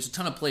heavily. There's a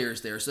ton of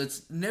players there, so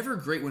it's never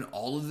great when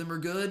all of them are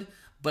good,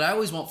 but I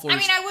always want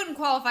Florida. I wouldn't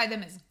qualify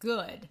them as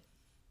good.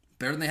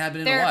 Better than they have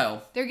been in a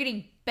while. They're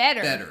getting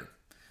better. Better.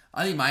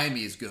 I think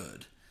Miami is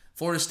good.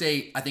 Florida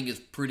State, I think, is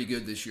pretty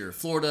good this year.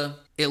 Florida,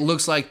 it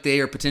looks like they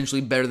are potentially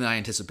better than I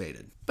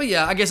anticipated. But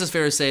yeah, I guess it's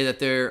fair to say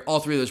that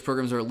all 3 of those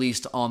programs are at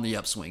least on the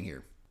upswing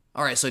here.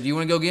 All right, so do you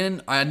want to go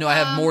again? I know I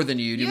have more than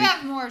you. You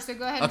have more, so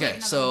go ahead and Okay,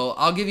 so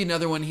I'll give you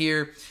another one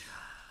here.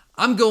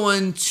 I'm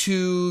going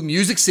to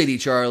Music City,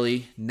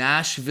 Charlie.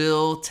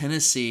 Nashville,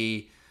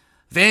 Tennessee.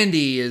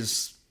 Vandy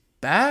is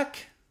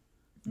back?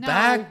 No.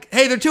 Back?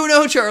 Hey, they're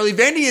 2-0, Charlie.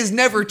 Vandy is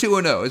never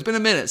 2-0. It's been a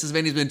minute since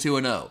Vandy's been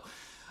 2-0.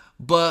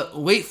 But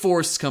Wake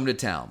Forest has come to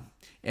town.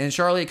 And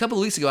Charlie, a couple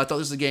of weeks ago, I thought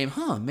this was a game,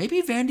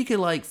 maybe Vandy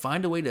could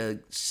find a way to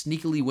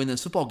sneakily win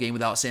this football game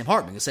without Sam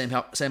Hartman.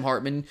 Sam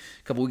Hartman,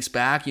 a couple weeks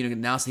back,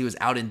 announced that he was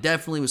out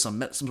indefinitely with some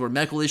sort of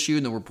medical issue,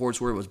 and the reports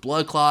were it was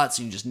blood clots,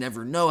 and you just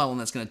never know how long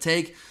that's going to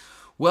take.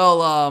 Well,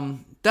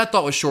 that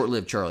thought was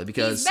short-lived, Charlie,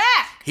 because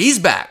he's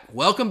back.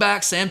 Welcome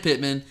back, Sam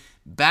Pittman.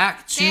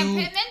 Back to Sam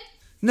Pittman?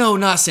 No,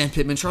 not Sam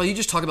Pittman. Charlie, you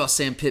just talk about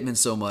Sam Pittman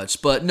so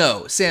much. But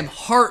no, Sam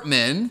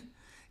Hartman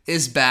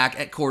is back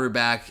at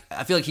quarterback.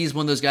 I feel like he's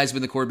one of those guys who's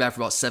been the quarterback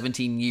for about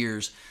 17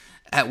 years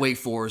at Wake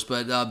Forest.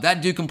 But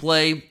that dude can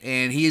play,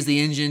 and he is the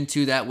engine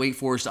to that Wake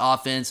Forest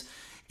offense.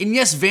 And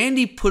yes,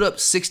 Vandy put up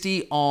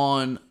 60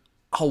 on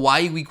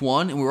Hawaii week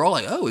 1, and we were all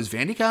like, oh, is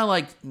Vandy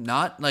kind of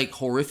not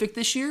horrific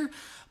this year?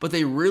 But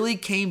they really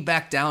came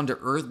back down to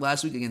earth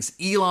last week against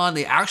Elon.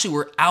 They actually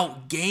were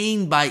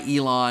outgained by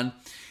Elon.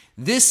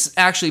 This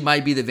actually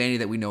might be the Vandy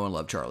that we know and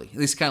love, Charlie. At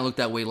least it kind of looked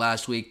that way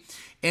last week.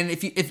 And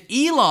if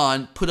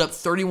Elon put up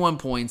 31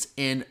 points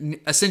and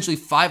essentially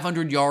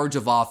 500 yards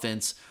of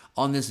offense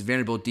on this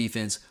Vanderbilt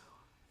defense,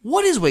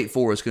 what is Wake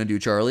Forest going to do,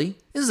 Charlie?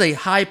 This is a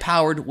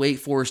high-powered Wake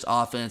Forest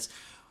offense.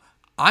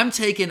 I'm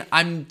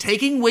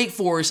taking Wake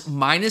Forest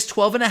minus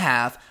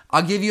 12.5.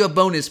 I'll give you a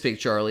bonus pick,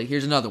 Charlie.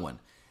 Here's another one.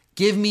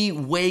 Give me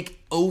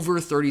Wake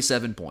over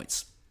 37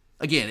 points.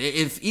 Again,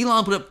 if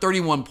Elon put up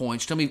 31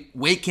 points, tell me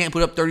Wake can't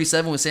put up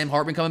 37 with Sam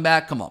Hartman coming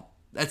back? Come on.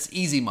 That's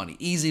easy money.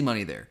 Easy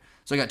money there.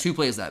 So I got 2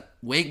 plays that.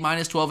 Wake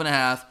minus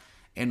 12.5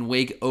 and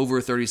Wake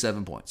over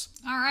 37 points.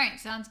 All right.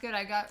 Sounds good.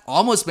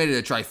 Almost made it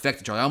a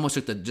trifecta, Charlie. I almost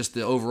took just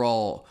the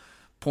overall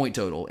point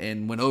total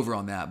and went over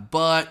on that.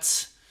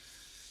 But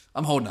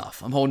I'm holding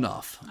off. All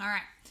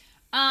right.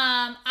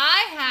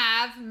 I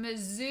have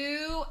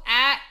Mizzou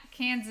at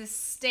Kansas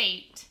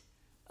State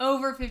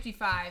over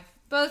 55.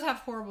 Both have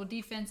horrible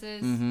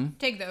defenses. Mm-hmm.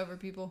 Take the over,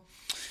 people.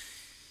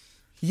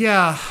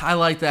 Yeah, I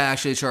like that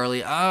actually,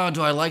 Charlie. Oh,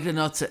 do I like it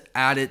enough to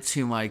add it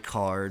to my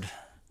card?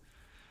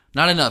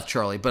 Not enough,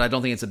 Charlie, but I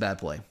don't think it's a bad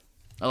play.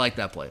 I like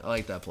that play.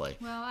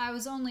 Well, I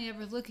was only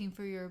ever looking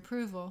for your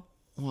approval.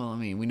 Well, I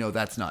mean, we know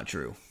that's not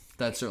true.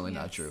 That's certainly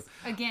not true.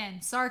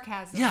 Again,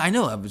 sarcasm. Yeah, I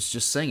know. I was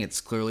just saying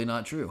it's clearly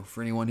not true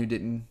for anyone who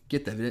didn't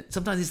get that.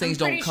 Sometimes these things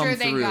don't come sure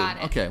through. They got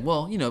it. Okay,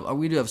 well,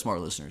 we do have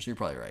smart listeners. You're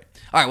probably right.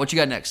 All right, what you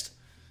got next?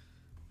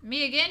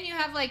 Me again? You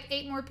have like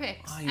 8 more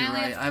picks. Oh, you're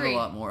right. I have a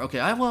lot more. Okay,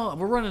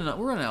 we're running out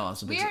on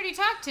some picks. We already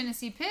talked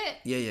Tennessee Pitt.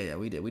 Yeah,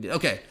 we did.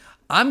 Okay,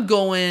 I'm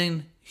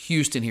going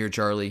Houston here,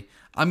 Charlie.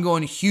 I'm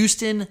going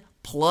Houston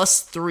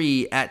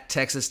 +3 at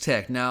Texas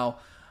Tech. Now,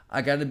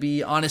 I got to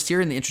be honest here.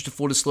 In the interest of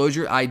full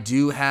disclosure, I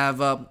do have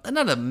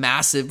not a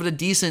massive, but a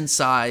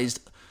decent-sized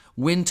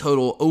win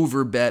total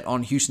over bet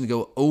on Houston to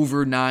go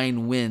over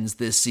 9 wins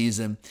this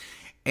season.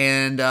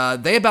 And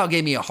they about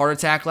gave me a heart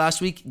attack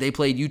last week. They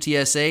played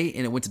UTSA,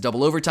 and it went to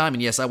double overtime.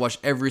 And yes, I watched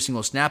every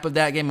single snap of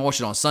that game. I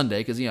watched it on Sunday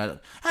because I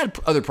had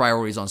other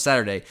priorities on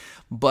Saturday.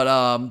 But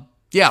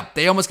yeah,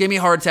 they almost gave me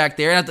a heart attack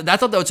there. And I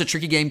thought that was a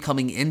tricky game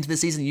coming into the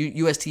season.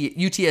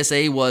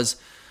 UTSA was,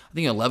 I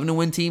think, an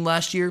 11-win team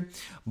last year.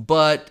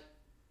 But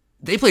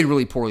they played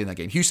really poorly in that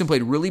game. Houston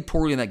played really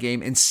poorly in that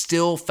game and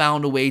still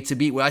found a way to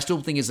beat what I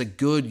still think is a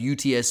good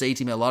UTSA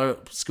team. A lot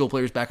of skill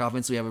players back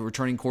offensively. Have a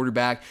returning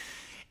quarterback.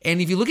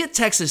 And if you look at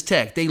Texas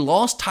Tech, they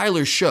lost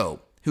Tyler Show,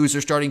 who's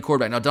their starting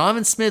quarterback. Now,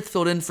 Donovan Smith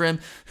filled in for him,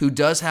 who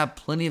does have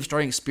plenty of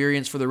starting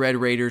experience for the Red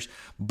Raiders,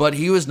 but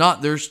he was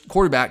not their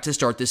quarterback to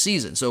start this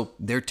season. So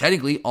they're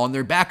technically on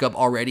their backup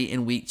already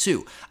in week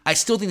 2. I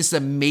still think this is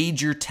a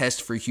major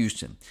test for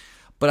Houston.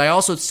 But I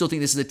also still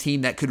think this is a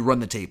team that could run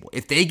the table.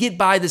 If they get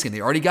by this game, they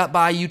already got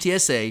by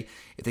UTSA.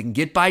 If they can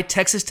get by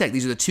Texas Tech,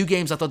 these are the 2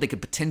 games I thought they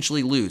could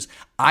potentially lose.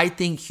 I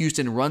think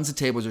Houston runs the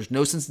table. There's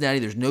no Cincinnati.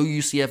 There's no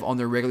UCF on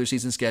their regular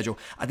season schedule.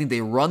 I think they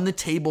run the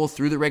table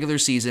through the regular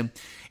season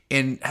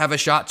and have a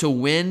shot to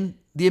win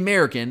the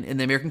American in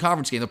the American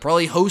Conference game. They'll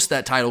probably host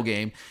that title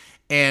game.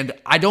 And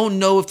I don't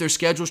know if their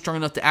schedule is strong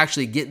enough to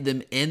actually get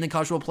them in the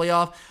college football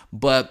playoff.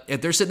 But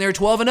if they're sitting there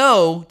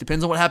 12-0,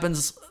 depends on what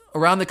happens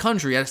around the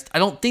country. I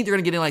don't think they're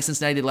going to get in like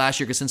Cincinnati did last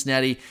year because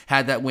Cincinnati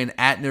had that win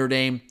at Notre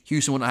Dame.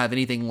 Houston will not have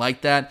anything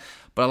like that.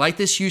 But I like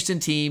this Houston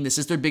team. This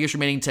is their biggest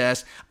remaining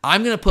test.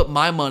 I'm going to put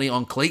my money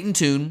on Clayton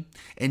Tune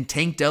and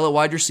Tank Dell at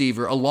wide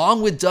receiver,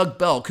 along with Doug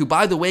Belk, who,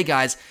 by the way,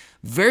 guys,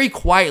 very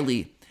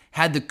quietly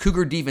had the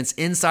Cougar defense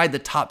inside the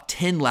top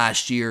 10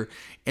 last year.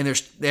 And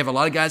they have a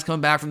lot of guys coming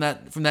back from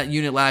that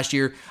unit last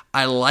year.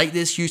 I like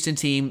this Houston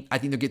team. I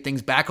think they'll get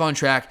things back on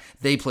track.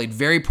 They played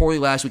very poorly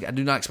last week. I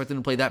do not expect them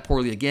to play that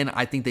poorly again.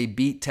 I think they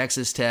beat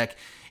Texas Tech.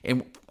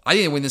 And I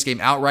think they win this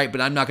game outright,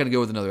 but I'm not going to go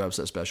with another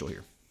upset special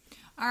here.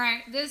 All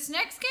right. This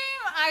next game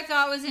I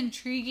thought was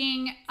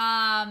intriguing.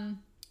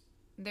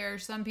 There are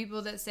some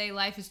people that say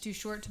life is too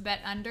short to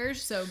bet unders,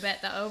 so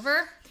bet the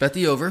over. Bet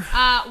the over.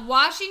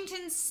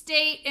 Washington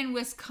State and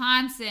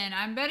Wisconsin.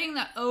 I'm betting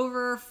the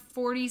over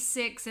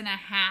 46.5.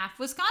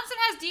 Wisconsin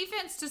has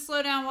defense to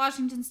slow down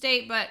Washington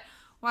State, but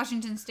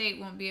Washington State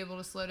won't be able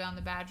to slow down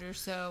the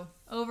Badgers, so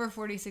over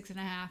 46.5.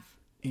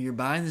 You're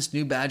buying this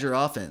new Badger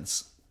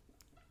offense.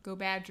 Go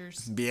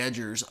Badgers.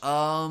 Badgers.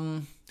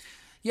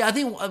 Yeah, I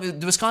think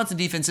the Wisconsin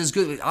defense is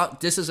good.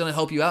 This is going to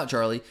help you out,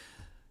 Charlie.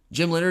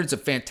 Jim Leonard's a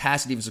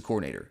fantastic defensive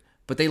coordinator,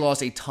 but they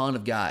lost a ton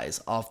of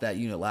guys off that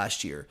unit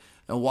last year.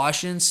 And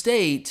Washington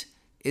State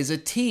is a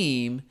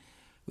team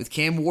with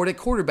Cam Ward at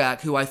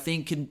quarterback who I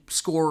think can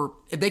score,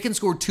 if they can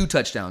score 2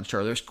 touchdowns,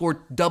 Charlie, or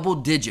score double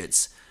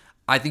digits,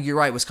 I think you're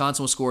right.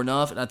 Wisconsin will score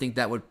enough, and I think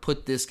that would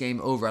put this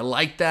game over. I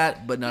like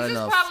that, but not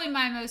enough. This is probably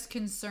my most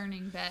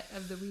concerning bet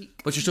of the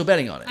week. But you're still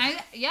betting on it.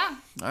 Yeah.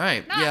 All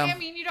right. No, yeah. I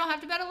mean, you don't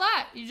have to bet a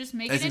lot. You just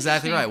make it interesting. That's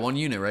exactly right. 1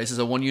 unit, right? This is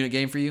a 1 unit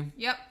game for you?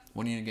 Yep.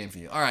 1 unit game for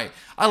you. All right.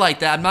 I like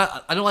that.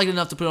 I don't like it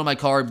enough to put it on my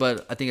card,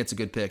 but I think it's a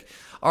good pick.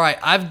 All right.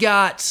 I've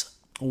got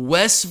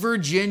West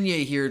Virginia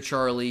here,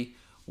 Charlie.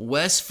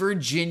 West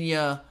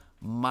Virginia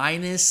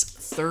minus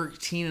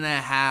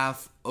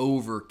 13.5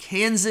 over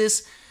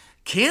Kansas.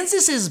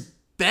 Kansas is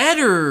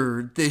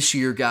better this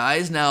year,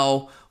 guys.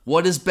 Now,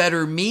 what does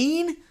better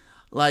mean?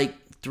 Like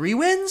 3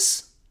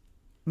 wins?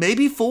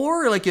 Maybe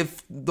 4? Like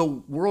if the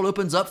world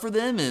opens up for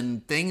them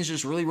and things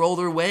just really roll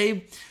their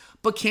way.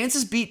 But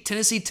Kansas beat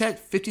Tennessee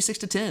Tech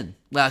 56-10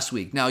 last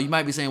week. Now, you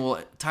might be saying, well,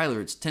 Tyler,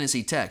 it's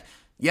Tennessee Tech.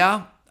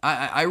 Yeah,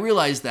 I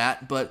realize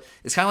that, but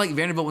it's kind of like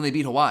Vanderbilt when they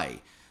beat Hawaii.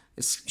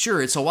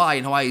 It's Hawaii,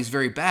 and Hawaii is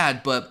very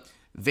bad, but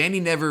Vandy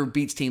never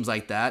beats teams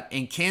like that,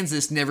 and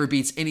Kansas never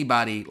beats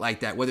anybody like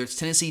that, whether it's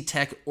Tennessee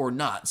Tech or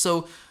not.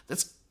 So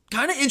that's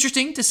kind of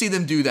interesting to see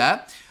them do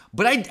that.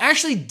 But I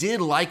actually did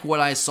like what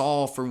I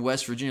saw from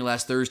West Virginia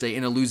last Thursday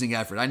in a losing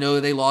effort. I know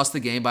they lost the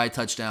game by a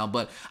touchdown,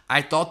 but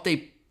I thought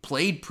they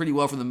played pretty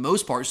well for the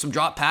most part. Some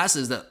drop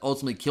passes that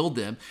ultimately killed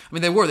them. I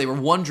mean, they were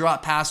 1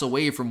 drop pass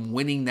away from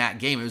winning that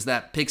game. It was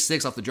that pick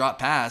 6 off the drop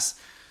pass.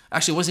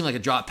 Actually, it wasn't even like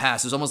a drop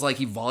pass. It was almost like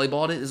he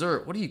volleyballed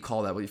it. What do you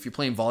call that? If you're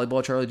playing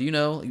volleyball, Charlie, do you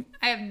know?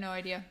 I have no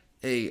idea.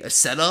 A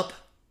setup?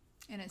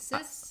 An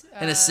assist?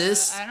 An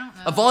assist? I don't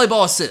know. A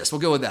volleyball assist. We'll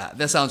go with that.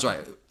 That sounds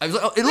right. I was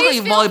like, oh, it looked Please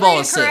like a feel volleyball free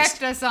to assist.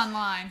 correct us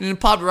online. And it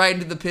popped right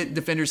into the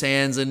defender's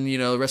hands, and,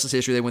 the rest is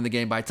history. They win the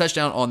game by a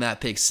touchdown on that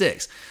pick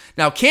six.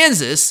 Now,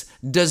 Kansas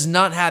does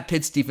not have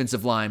Pitt's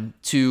defensive line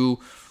to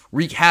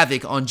wreak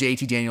havoc on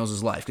JT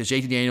Daniels' life, because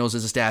JT Daniels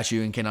is a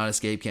statue and cannot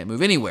escape, can't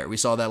move anywhere. We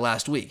saw that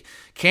last week.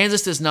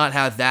 Kansas does not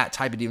have that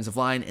type of defensive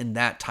line and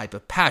that type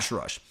of pass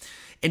rush.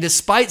 And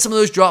despite some of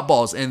those drop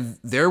balls, and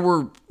there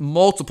were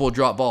multiple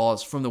drop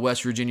balls from the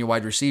West Virginia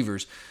wide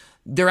receivers,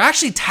 they're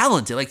actually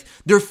talented. Like,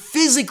 they're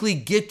physically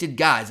gifted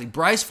guys. Like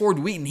Bryce Ford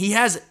Wheaton, he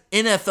has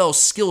NFL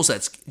skill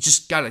sets.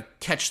 Just got to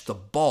catch the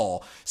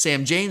ball.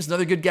 Sam James,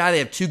 another good guy. They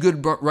have two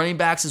good running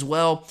backs as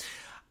well.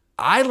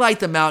 I like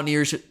the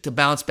Mountaineers to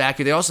bounce back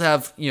here. They also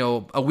have,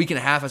 a week and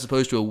a half as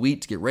opposed to a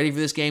week to get ready for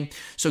this game.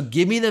 So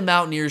give me the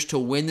Mountaineers to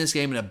win this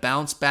game in a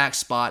bounce back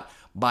spot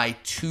by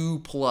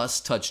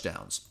 2+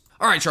 touchdowns.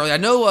 All right, Charlie, I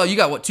know you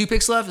got, 2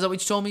 picks left? Is that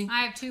what you told me?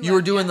 I have 2 You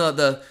were doing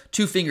the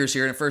 2 fingers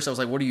here, and at first I was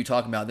like, what are you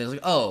talking about? Then I was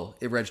like, oh,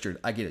 it registered.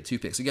 I get it, 2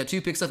 picks. So you got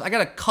 2 picks left. I got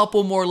a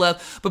couple more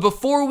left. But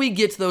before we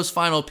get to those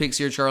final picks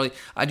here, Charlie,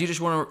 I do just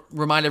want to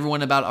remind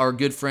everyone about our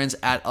good friends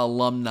at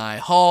Alumni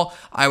Hall.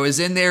 I was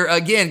in there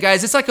again.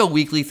 Guys, it's like a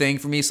weekly thing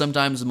for me,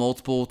 sometimes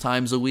multiple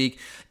times a week.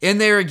 In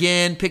there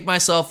again, pick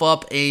myself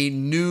up a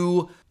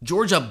new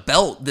Georgia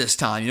belt this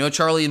time.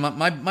 Charlie,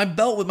 my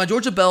belt with my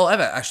Georgia belt, I have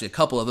actually a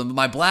couple of them, but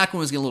my black one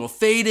was getting a little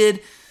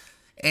faded,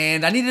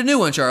 and I needed a new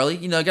one, Charlie.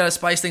 Got to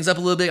spice things up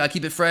a little bit. I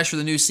keep it fresh for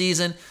the new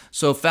season,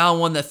 so found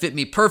one that fit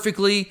me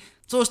perfectly.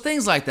 So it's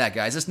things like that,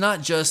 guys. It's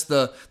not just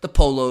the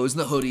polos and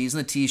the hoodies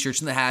and the t-shirts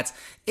and the hats.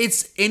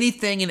 It's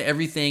anything and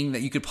everything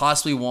that you could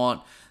possibly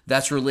want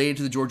that's related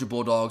to the Georgia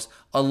Bulldogs.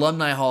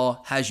 Alumni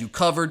Hall has you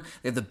covered.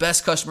 They have the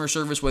best customer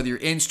service, whether you're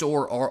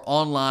in-store or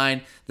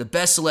online, the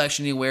best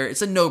selection anywhere.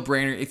 It's a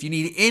no-brainer. If you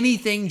need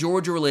anything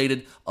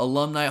Georgia-related,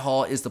 Alumni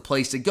Hall is the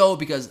place to go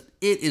because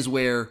it is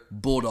where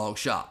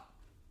Bulldogs shop.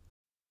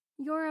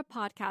 You're a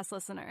podcast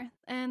listener,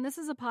 and this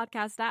is a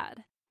podcast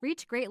ad.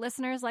 Reach great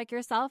listeners like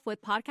yourself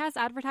with podcast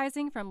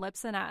advertising from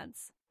Lips and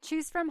Ads.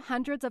 Choose from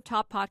hundreds of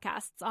top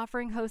podcasts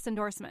offering host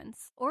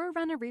endorsements, or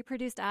run a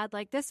reproduced ad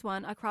like this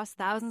one across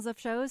thousands of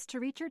shows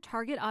to reach your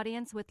target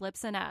audience with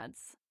Lips and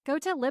Ads. Go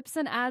to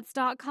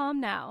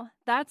lipsandads.com now.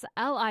 That's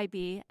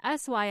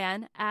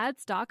LIBSYN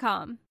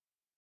ads.com.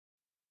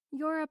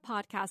 You're a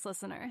podcast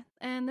listener,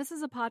 and this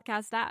is a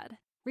podcast ad.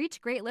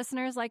 Reach great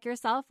listeners like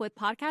yourself with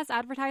podcast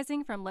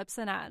advertising from Lips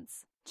and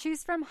Ads.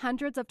 Choose from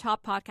hundreds of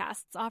top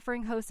podcasts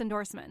offering host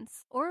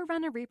endorsements, or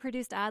run a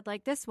reproduced ad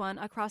like this one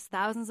across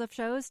thousands of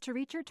shows to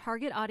reach your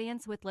target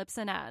audience with Lips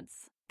and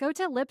Ads. Go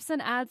to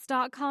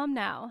lipsandads.com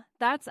now.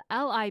 That's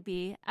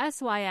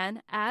LIBSYN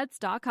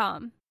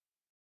ads.com.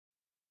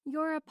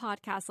 You're a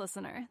podcast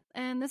listener,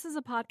 and this is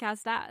a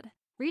podcast ad.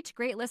 Reach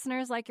great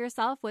listeners like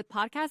yourself with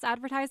podcast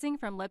advertising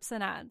from Lips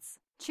and Ads.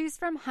 Choose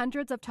from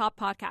hundreds of top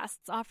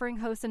podcasts offering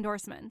host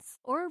endorsements,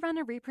 or run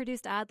a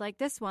reproduced ad like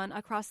this one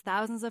across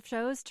thousands of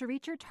shows to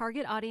reach your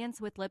target audience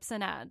with Lips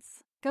and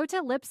Ads. Go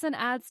to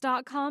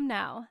lipsandads.com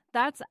now.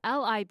 That's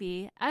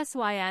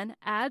LIBSYN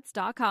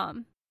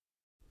ads.com.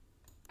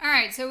 All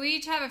right, so we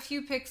each have a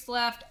few picks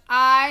left.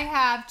 I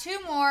have 2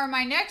 more.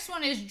 My next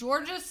one is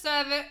Georgia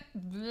Southern.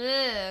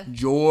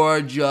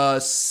 Georgia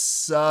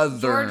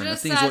Southern. I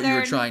think is what you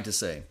were trying to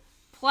say.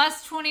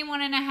 Plus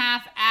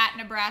 21.5 at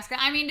Nebraska.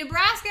 I mean,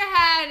 Nebraska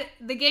had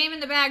the game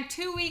in the bag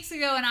 2 weeks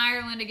ago in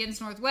Ireland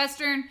against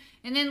Northwestern.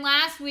 And then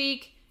last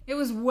week, it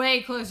was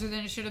way closer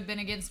than it should have been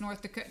against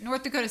North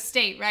Dakota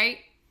State, right?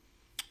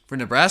 For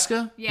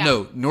Nebraska? Yeah.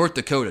 No, North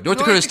Dakota. North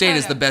Dakota State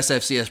is the best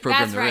FCS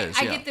program That's right. there is.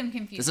 I yeah. get them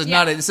confused.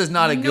 This is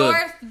not a good.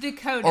 North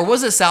Dakota. Or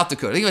was it South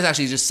Dakota? I think it was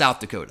actually just South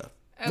Dakota.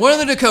 Okay. One of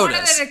the Dakotas.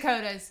 One of the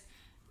Dakotas.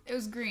 It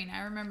was green.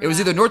 I remember it was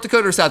either North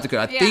Dakota or South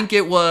Dakota. I Yeah. think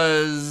it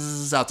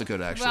was South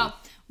Dakota, actually. Well,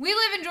 we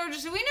live in Georgia,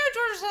 so we know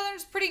Georgia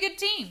Southern's a pretty good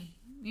team.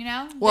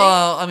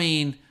 Well, I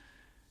mean,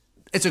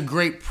 it's a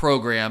great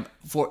program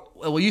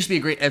it used to be a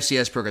great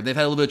FCS program. They've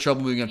had a little bit of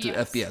trouble moving up to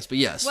FBS, but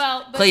yes.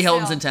 But Clay still,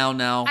 Helton's in town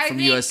now from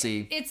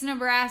USC. It's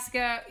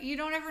Nebraska. You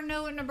don't ever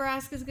know what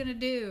Nebraska's going to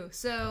do.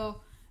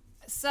 So,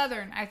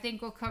 Southern, I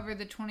think, will cover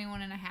the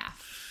 21.5.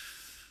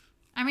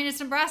 I mean, it's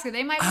Nebraska.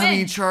 They might win. I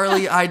mean,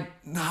 Charlie, I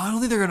don't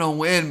think they're going to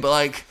win,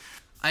 but,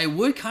 I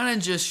would kind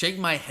of just shake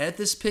my head at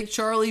this pick,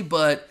 Charlie,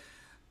 but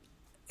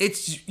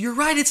you're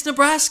right, it's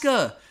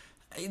Nebraska.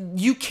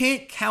 You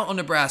can't count on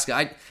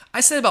Nebraska.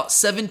 I said about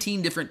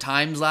 17 different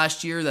times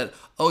last year that,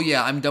 oh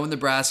yeah, I'm done with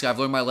Nebraska. I've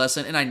learned my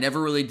lesson, and I never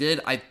really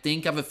did. I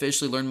think I've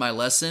officially learned my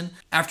lesson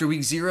after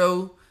week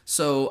 0.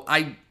 So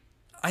I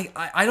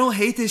don't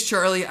hate this,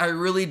 Charlie. I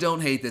really don't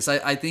hate this.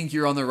 I think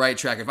you're on the right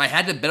track. If I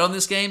had to bet on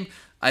this game,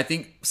 I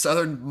think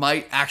Southern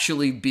might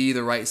actually be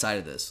the right side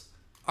of this.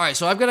 All right,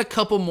 so I've got a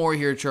couple more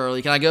here,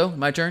 Charlie. Can I go?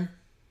 My turn?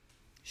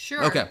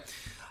 Sure. Okay.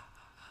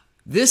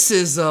 This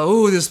is,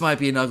 this might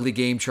be an ugly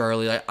game,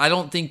 Charlie. I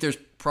don't think there's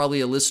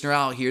probably a listener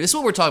out here. This is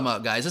what we're talking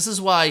about, guys. This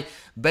is why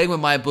betting with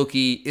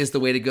MyBookie is the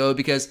way to go,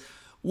 because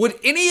would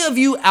any of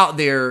you out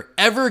there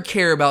ever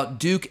care about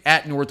Duke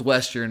at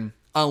Northwestern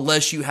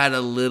unless you had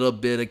a little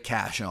bit of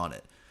cash on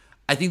it?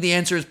 I think the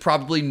answer is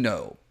probably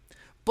no.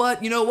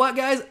 But you know what,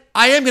 guys?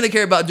 I am going to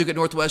care about Duke at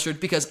Northwestern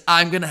because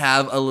I'm going to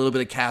have a little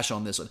bit of cash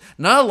on this one.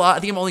 Not a lot. I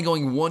think I'm only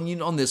going 1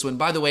 unit on this one.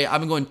 By the way,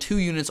 I'm going 2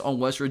 units on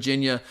West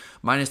Virginia,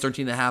 minus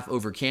 13.5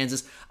 over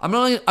Kansas. I'm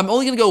only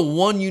going to go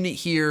 1 unit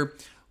here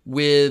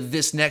with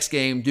this next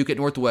game, Duke at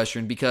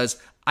Northwestern,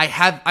 because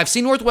I've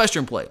seen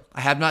Northwestern play.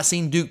 I have not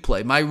seen Duke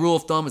play. My rule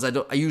of thumb is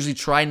I usually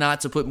try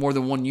not to put more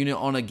than 1 unit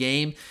on a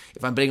game.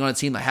 If I'm betting on a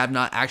team I have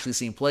not actually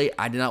seen play,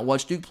 I did not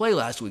watch Duke play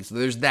last week, so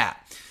there's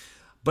that.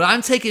 But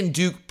I'm taking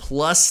Duke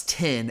plus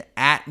 10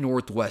 at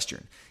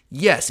Northwestern.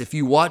 Yes, if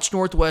you watch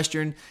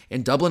Northwestern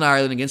in Dublin,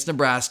 Ireland against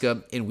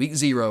Nebraska in week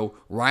 0,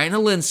 Ryan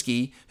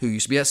Helinski, who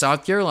used to be at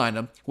South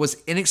Carolina, was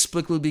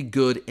inexplicably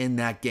good in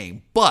that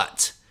game.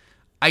 But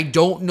I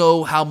don't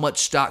know how much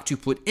stock to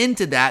put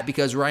into that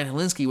because Ryan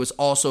Helinski was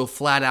also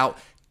flat out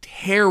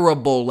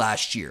terrible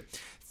last year.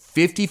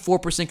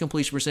 54%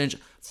 completion percentage,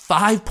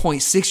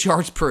 5.6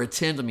 yards per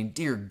attempt. I mean,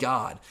 dear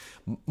God.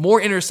 More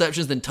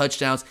interceptions than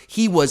touchdowns.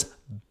 He was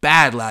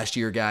bad last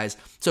year, guys.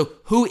 So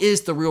who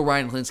is the real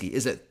Ryan Helinski?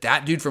 Is it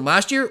that dude from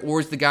last year,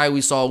 or is the guy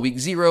we saw week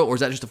 0, or is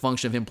that just a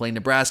function of him playing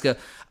Nebraska?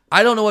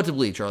 I don't know what to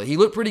believe, Charlie. He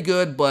looked pretty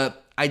good,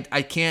 but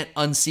I can't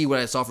unsee what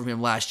I saw from him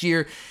last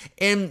year.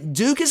 And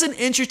Duke is an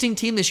interesting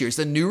team this year. It's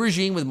a new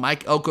regime with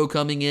Mike Elko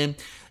coming in.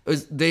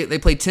 They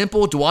played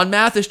Temple. Dwan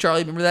Mathis,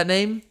 Charlie, remember that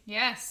name?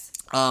 Yes.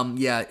 He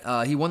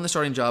won the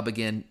starting job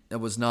again. It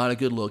was not a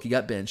good look. He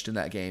got benched in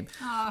that game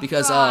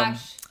because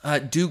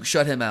Duke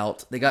shut him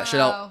out. They got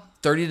shut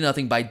out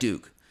 30-0 by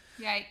Duke.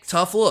 Yikes.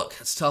 Tough look.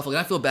 It's tough look.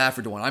 I feel bad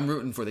for Dwan. I'm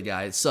rooting for the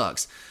guy. It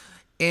sucks.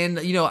 And,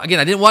 again,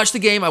 I didn't watch the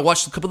game. I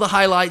watched a couple of the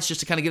highlights just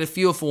to kind of get a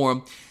feel for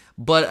him.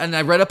 And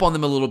I read up on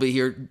them a little bit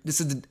here.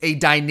 This is a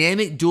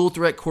dynamic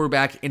dual-threat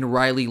quarterback in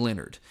Riley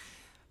Leonard.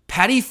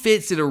 Patty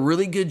Fitz did a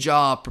really good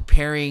job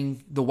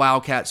preparing the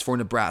Wildcats for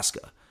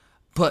Nebraska.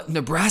 But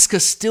Nebraska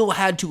still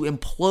had to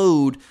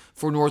implode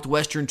for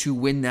Northwestern to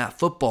win that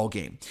football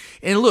game.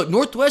 And look,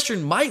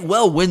 Northwestern might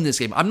well win this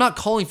game. I'm not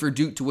calling for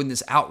Duke to win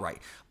this outright.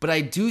 But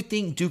I do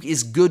think Duke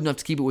is good enough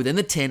to keep it within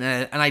the 10.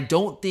 And I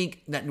don't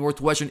think that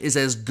Northwestern is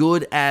as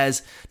good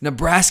as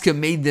Nebraska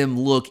made them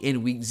look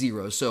in week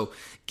 0. So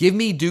give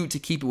me Duke to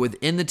keep it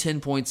within the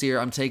 10 points here.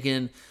 I'm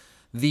taking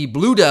the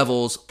Blue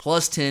Devils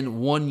plus 10,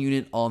 1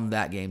 unit on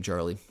that game,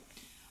 Charlie.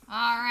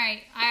 All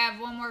right. I have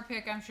one more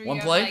pick. I'm sure you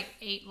have like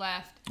 8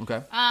 left.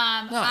 Okay.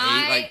 No,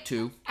 8, like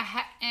 2.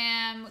 I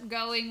am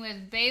going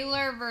with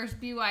Baylor versus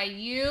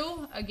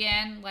BYU.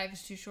 Again, life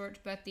is too short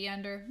to bet the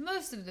under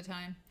most of the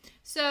time.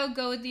 So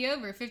go with the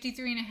over,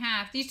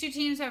 53.5. These two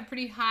teams have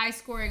pretty high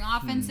scoring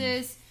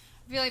offenses.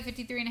 I feel like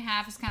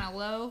 53.5 is kind of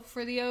low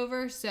for the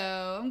over,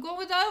 so I'm going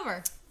with the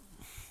over.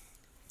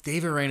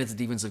 David Rain is a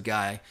defensive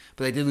guy,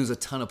 but they did lose a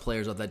ton of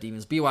players off that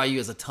defense. BYU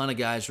has a ton of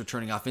guys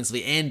returning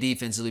offensively and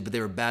defensively, but they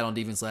were bad on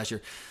defense last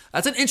year.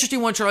 That's an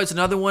interesting one, Charlie. It's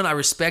another one. I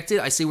respect it.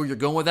 I see where you're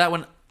going with that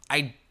one.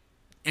 I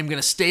am going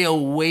to stay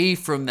away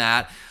from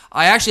that.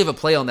 I actually have a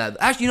play on that.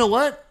 Actually, you know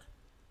what?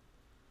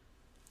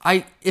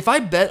 If I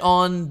bet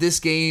on this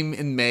game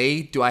in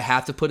May, do I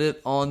have to put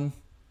it on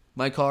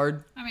my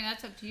card? I mean,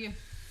 that's up to you.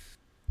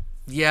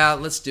 Yeah,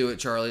 let's do it,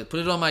 Charlie.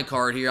 Put it on my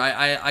card here.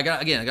 I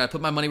got to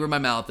put my money where my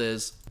mouth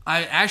is.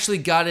 I actually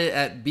got it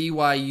at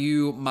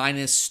BYU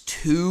minus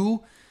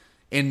 2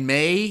 in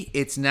May.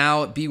 It's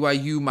now at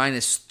BYU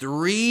minus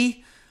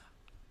 3.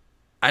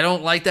 I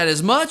don't like that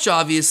as much,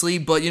 obviously,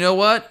 but you know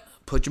what?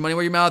 Put your money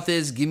where your mouth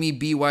is. Give me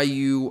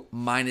BYU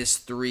minus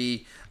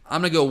 3. I'm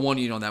going to go 1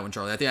 unit on that one,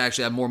 Charlie. I think I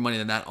actually have more money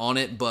than that on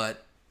it,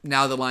 but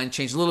now the line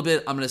changed a little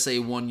bit. I'm going to say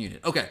 1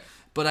 unit. Okay,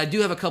 but I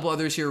do have a couple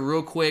others here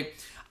real quick.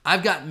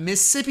 I've got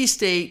Mississippi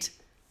State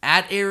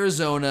at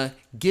Arizona.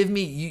 Give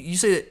me, you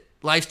say that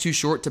life's too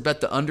short to bet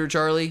the under,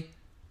 Charlie?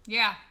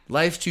 Yeah.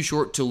 Life's too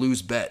short to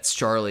lose bets,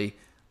 Charlie.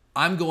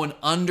 I'm going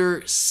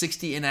under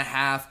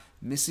 60.5,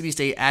 Mississippi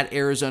State at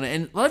Arizona.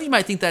 And a lot of you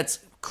might think that's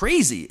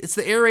crazy. It's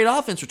the air raid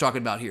offense we're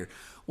talking about here.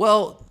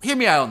 Well, hear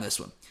me out on this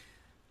one.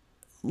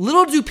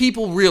 Little do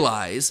people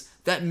realize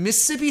that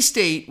Mississippi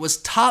State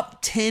was top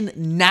 10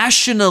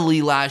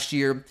 nationally last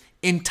year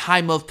in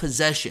time of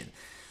possession.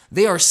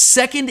 They are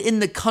second in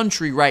the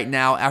country right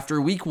now after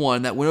week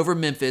 1 that went over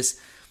Memphis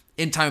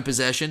in time of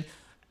possession,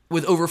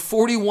 with over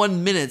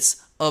 41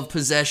 minutes of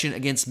possession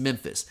against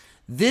Memphis.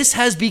 This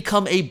has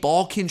become a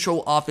ball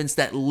control offense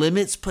that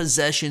limits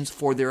possessions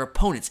for their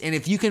opponents. And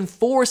if you can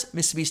force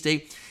Mississippi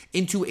State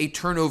into a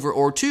turnover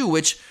or two,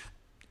 which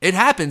it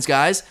happens,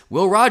 guys.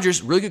 Will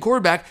Rogers, really good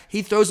quarterback,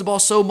 he throws the ball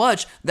so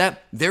much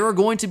that there are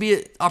going to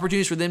be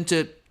opportunities for them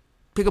to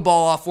pick a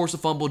ball off, force a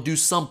fumble, do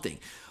something.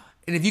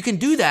 And if you can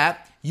do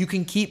that, you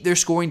can keep their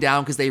scoring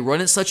down because they run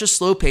at such a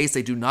slow pace.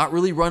 They do not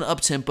really run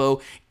up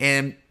tempo,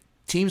 and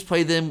teams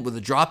play them with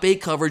a drop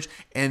 8 coverage,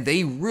 and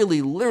they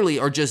really, literally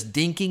are just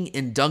dinking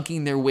and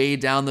dunking their way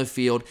down the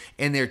field,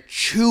 and they're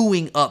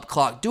chewing up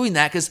clock doing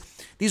that because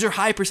these are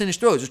high percentage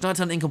throws. There's not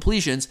a ton of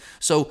incompletions,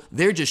 so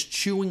they're just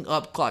chewing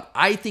up clock.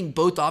 I think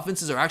both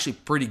offenses are actually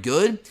pretty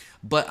good,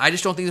 but I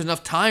just don't think there's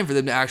enough time for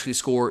them to actually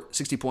score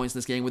 60 points in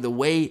this game with the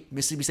way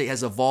Mississippi State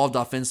has evolved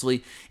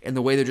offensively and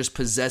the way they're just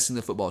possessing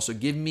the football. So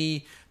give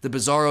me the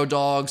Bizarro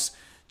Dogs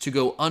to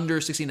go under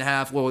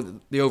 16.5.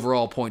 Well, the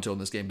overall point total in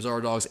this game,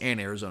 Bizarro Dogs and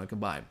Arizona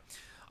combined.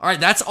 All right,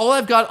 that's all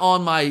I've got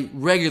on my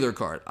regular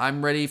card.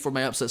 I'm ready for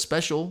my upset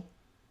special.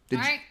 All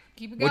right,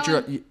 keep it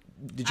going.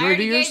 Did you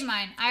already do yours? Gave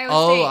mine. Iowa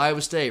State.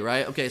 Iowa State,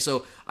 right? Okay,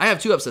 so I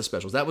have 2 upset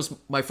specials. That was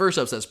my first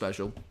upset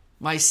special.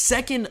 My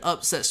second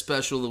upset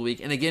special of the week,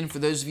 and again, for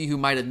those of you who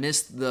might have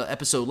missed the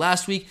episode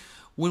last week,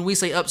 when we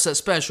say upset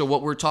special,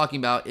 what we're talking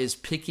about is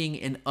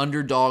picking an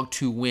underdog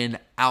to win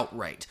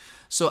outright.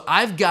 So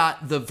I've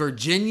got the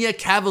Virginia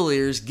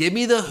Cavaliers. Give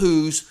me the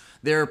Hoos.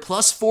 They're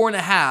plus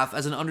 4.5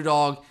 as an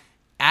underdog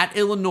at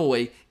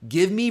Illinois.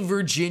 Give me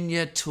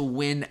Virginia to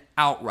win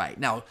outright.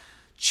 Now,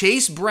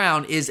 Chase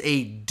Brown is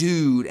a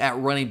dude at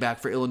running back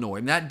for Illinois,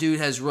 and that dude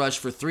has rushed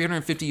for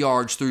 350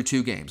 yards through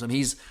 2 games. I mean,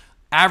 he's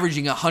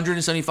averaging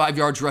 175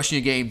 yards rushing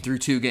a game through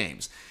 2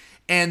 games.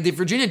 And the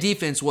Virginia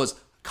defense was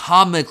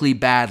comically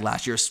bad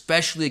last year,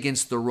 especially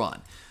against the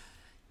run.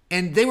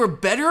 And they were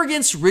better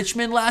against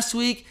Richmond last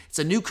week. It's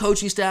a new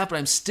coaching staff, but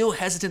I'm still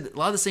hesitant. A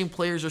lot of the same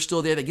players are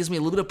still there. That gives me a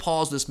little bit of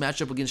pause with this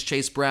matchup against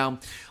Chase Brown.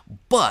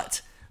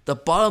 But the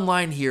bottom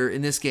line here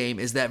in this game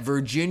is that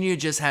Virginia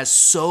just has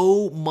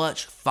so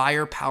much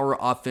firepower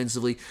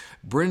offensively.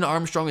 Brennan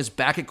Armstrong is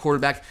back at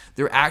quarterback.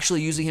 They're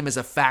actually using him as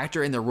a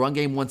factor in the run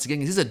game once again.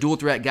 He's a dual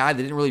threat guy.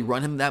 They didn't really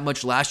run him that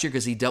much last year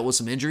because he dealt with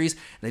some injuries.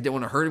 And they didn't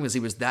want to hurt him because he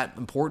was that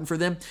important for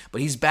them. But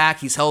he's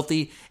back. He's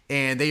healthy.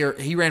 And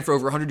he ran for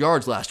over 100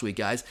 yards last week,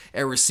 guys.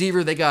 At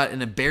receiver, they got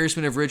an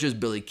embarrassment of riches.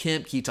 Billy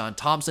Kemp, Keaton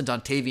Thompson,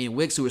 Dontavian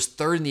Wicks, who was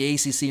 3rd in the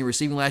ACC in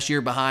receiving last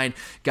year behind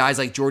guys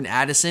like Jordan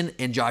Addison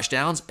and Josh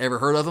Downs. Ever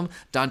heard of him?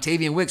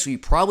 Dontavian Wicks, who you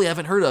probably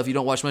haven't heard of if you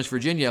don't watch much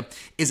Virginia,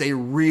 is a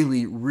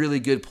really, really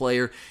good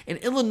player. And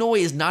Illinois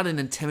is not an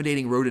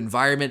intimidating road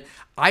environment.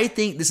 I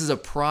think this is a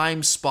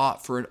prime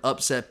spot for an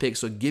upset pick.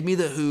 So give me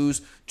the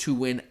Hoos to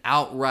win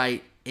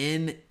outright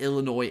in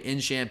Illinois, in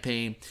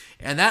Champaign.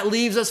 And that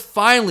leaves us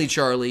finally,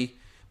 Charlie,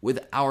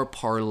 with our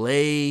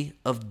parlay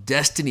of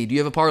destiny. Do you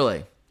have a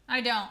parlay? I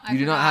don't. You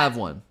do not have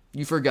one.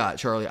 You forgot,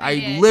 Charlie.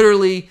 I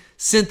literally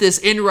sent this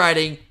in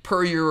writing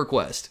per your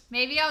request.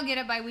 Maybe I'll get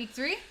it by week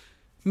 3.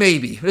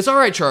 Maybe. But it's all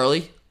right,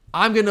 Charlie.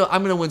 I'm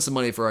gonna win some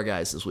money for our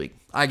guys this week.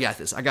 I got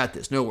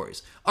this. No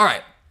worries. All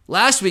right.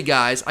 Last week,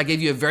 guys, I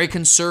gave you a very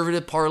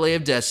conservative parlay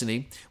of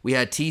destiny. We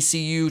had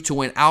TCU to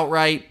win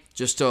outright,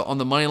 just on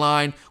the money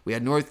line. We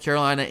had North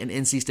Carolina and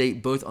NC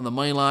State both on the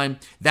money line.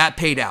 That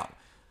paid out.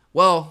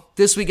 Well,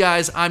 this week,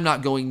 guys, I'm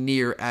not going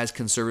near as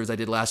conservative as I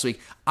did last week.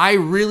 I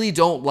really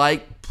don't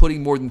like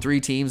putting more than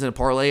 3 teams in a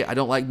parlay. I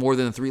don't like more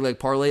than a 3-leg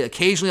parlay.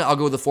 Occasionally, I'll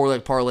go with a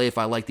 4-leg parlay if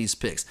I like these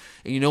picks.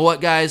 And you know what,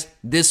 guys?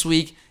 This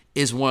week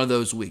is one of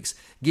those weeks.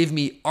 Give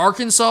me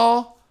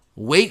Arkansas,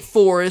 Wake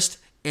Forest,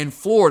 and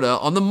Florida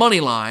on the money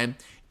line.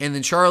 And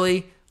then,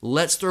 Charlie,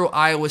 let's throw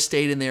Iowa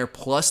State in there,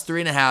 plus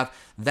 3.5.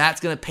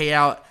 That's going to pay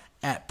out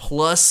at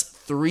plus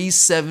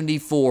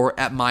 374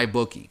 at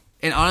MyBookie.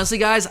 And honestly,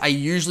 guys, I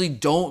usually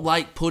don't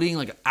like putting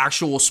like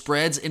actual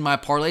spreads in my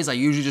parlays. I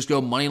usually just go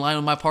money line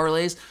on my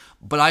parlays.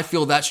 But I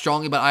feel that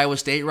strongly about Iowa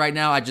State right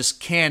now. I just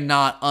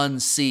cannot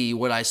unsee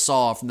what I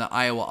saw from the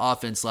Iowa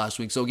offense last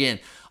week. So again,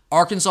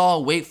 Arkansas,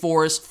 Wake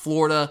Forest,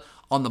 Florida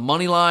on the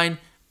money line.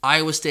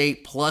 Iowa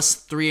State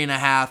plus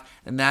 3.5,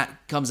 and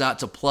that comes out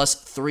to plus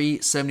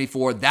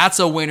 374. That's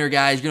a winner,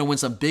 guys. You're going to win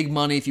some big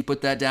money if you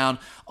put that down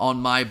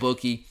on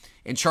MyBookie.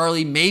 And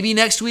Charlie, maybe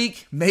next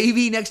week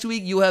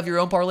you'll have your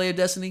own parlay of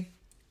destiny?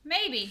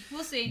 Maybe.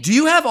 We'll see. Do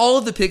you have all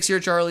of the picks here,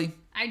 Charlie?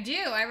 I do.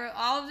 I wrote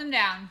all of them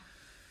down.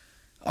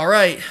 All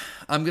right.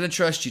 I'm going to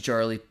trust you,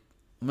 Charlie.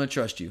 I'm going to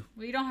trust you.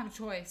 Well, you don't have a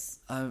choice.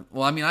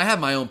 Well, I mean, I have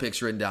my own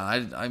picks written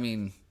down. I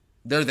mean,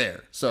 they're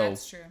there. So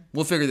that's true.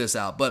 We'll figure this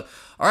out. But,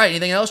 all right,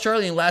 anything else,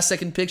 Charlie? Any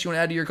last-second picks you want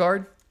to add to your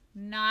card?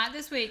 Not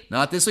this week.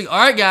 Not this week. All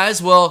right,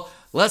 guys. Well,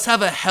 let's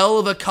have a hell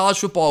of a college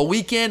football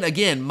weekend.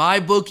 Again,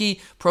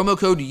 MyBookie, promo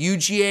code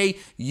UGA.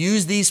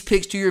 Use these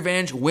picks to your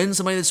advantage. Win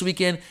some money this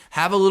weekend.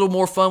 Have a little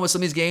more fun with some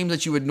of these games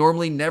that you would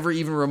normally never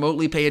even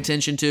remotely pay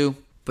attention to.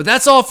 But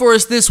that's all for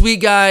us this week,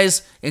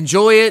 guys.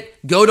 Enjoy it.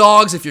 Go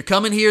Dogs. If you're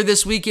coming here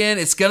this weekend,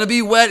 it's going to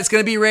be wet. It's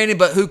going to be raining,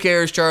 but who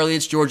cares, Charlie?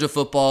 It's Georgia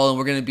football, and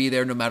we're going to be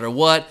there no matter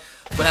what.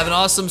 But have an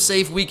awesome,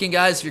 safe weekend,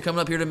 guys. If you're coming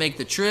up here to make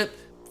the trip,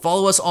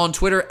 follow us on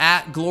Twitter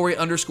at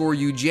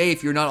glory_UGA.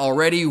 If you're not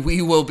already,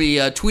 we will be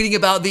tweeting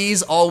about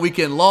these all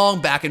weekend long,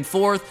 back and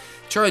forth.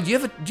 Charlie, do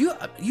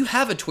you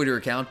have a Twitter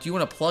account? Do you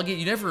want to plug it?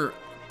 You never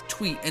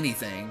tweet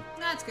anything.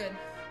 That's good.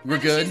 We're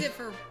good? I just use it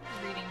for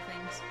reading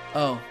things.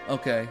 Oh,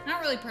 okay. I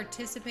don't really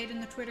participate in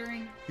the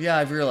Twittering. Yeah,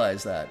 I've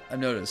realized that. I've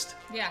noticed.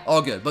 Yeah.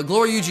 All good. But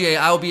Glory UGA,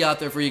 I will be out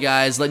there for you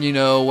guys, letting you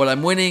know what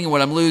I'm winning and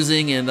what I'm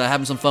losing, and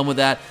having some fun with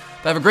that.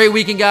 But have a great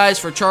weekend, guys.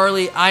 For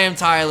Charlie, I am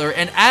Tyler.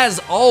 And as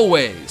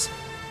always,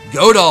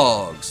 go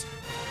Dogs!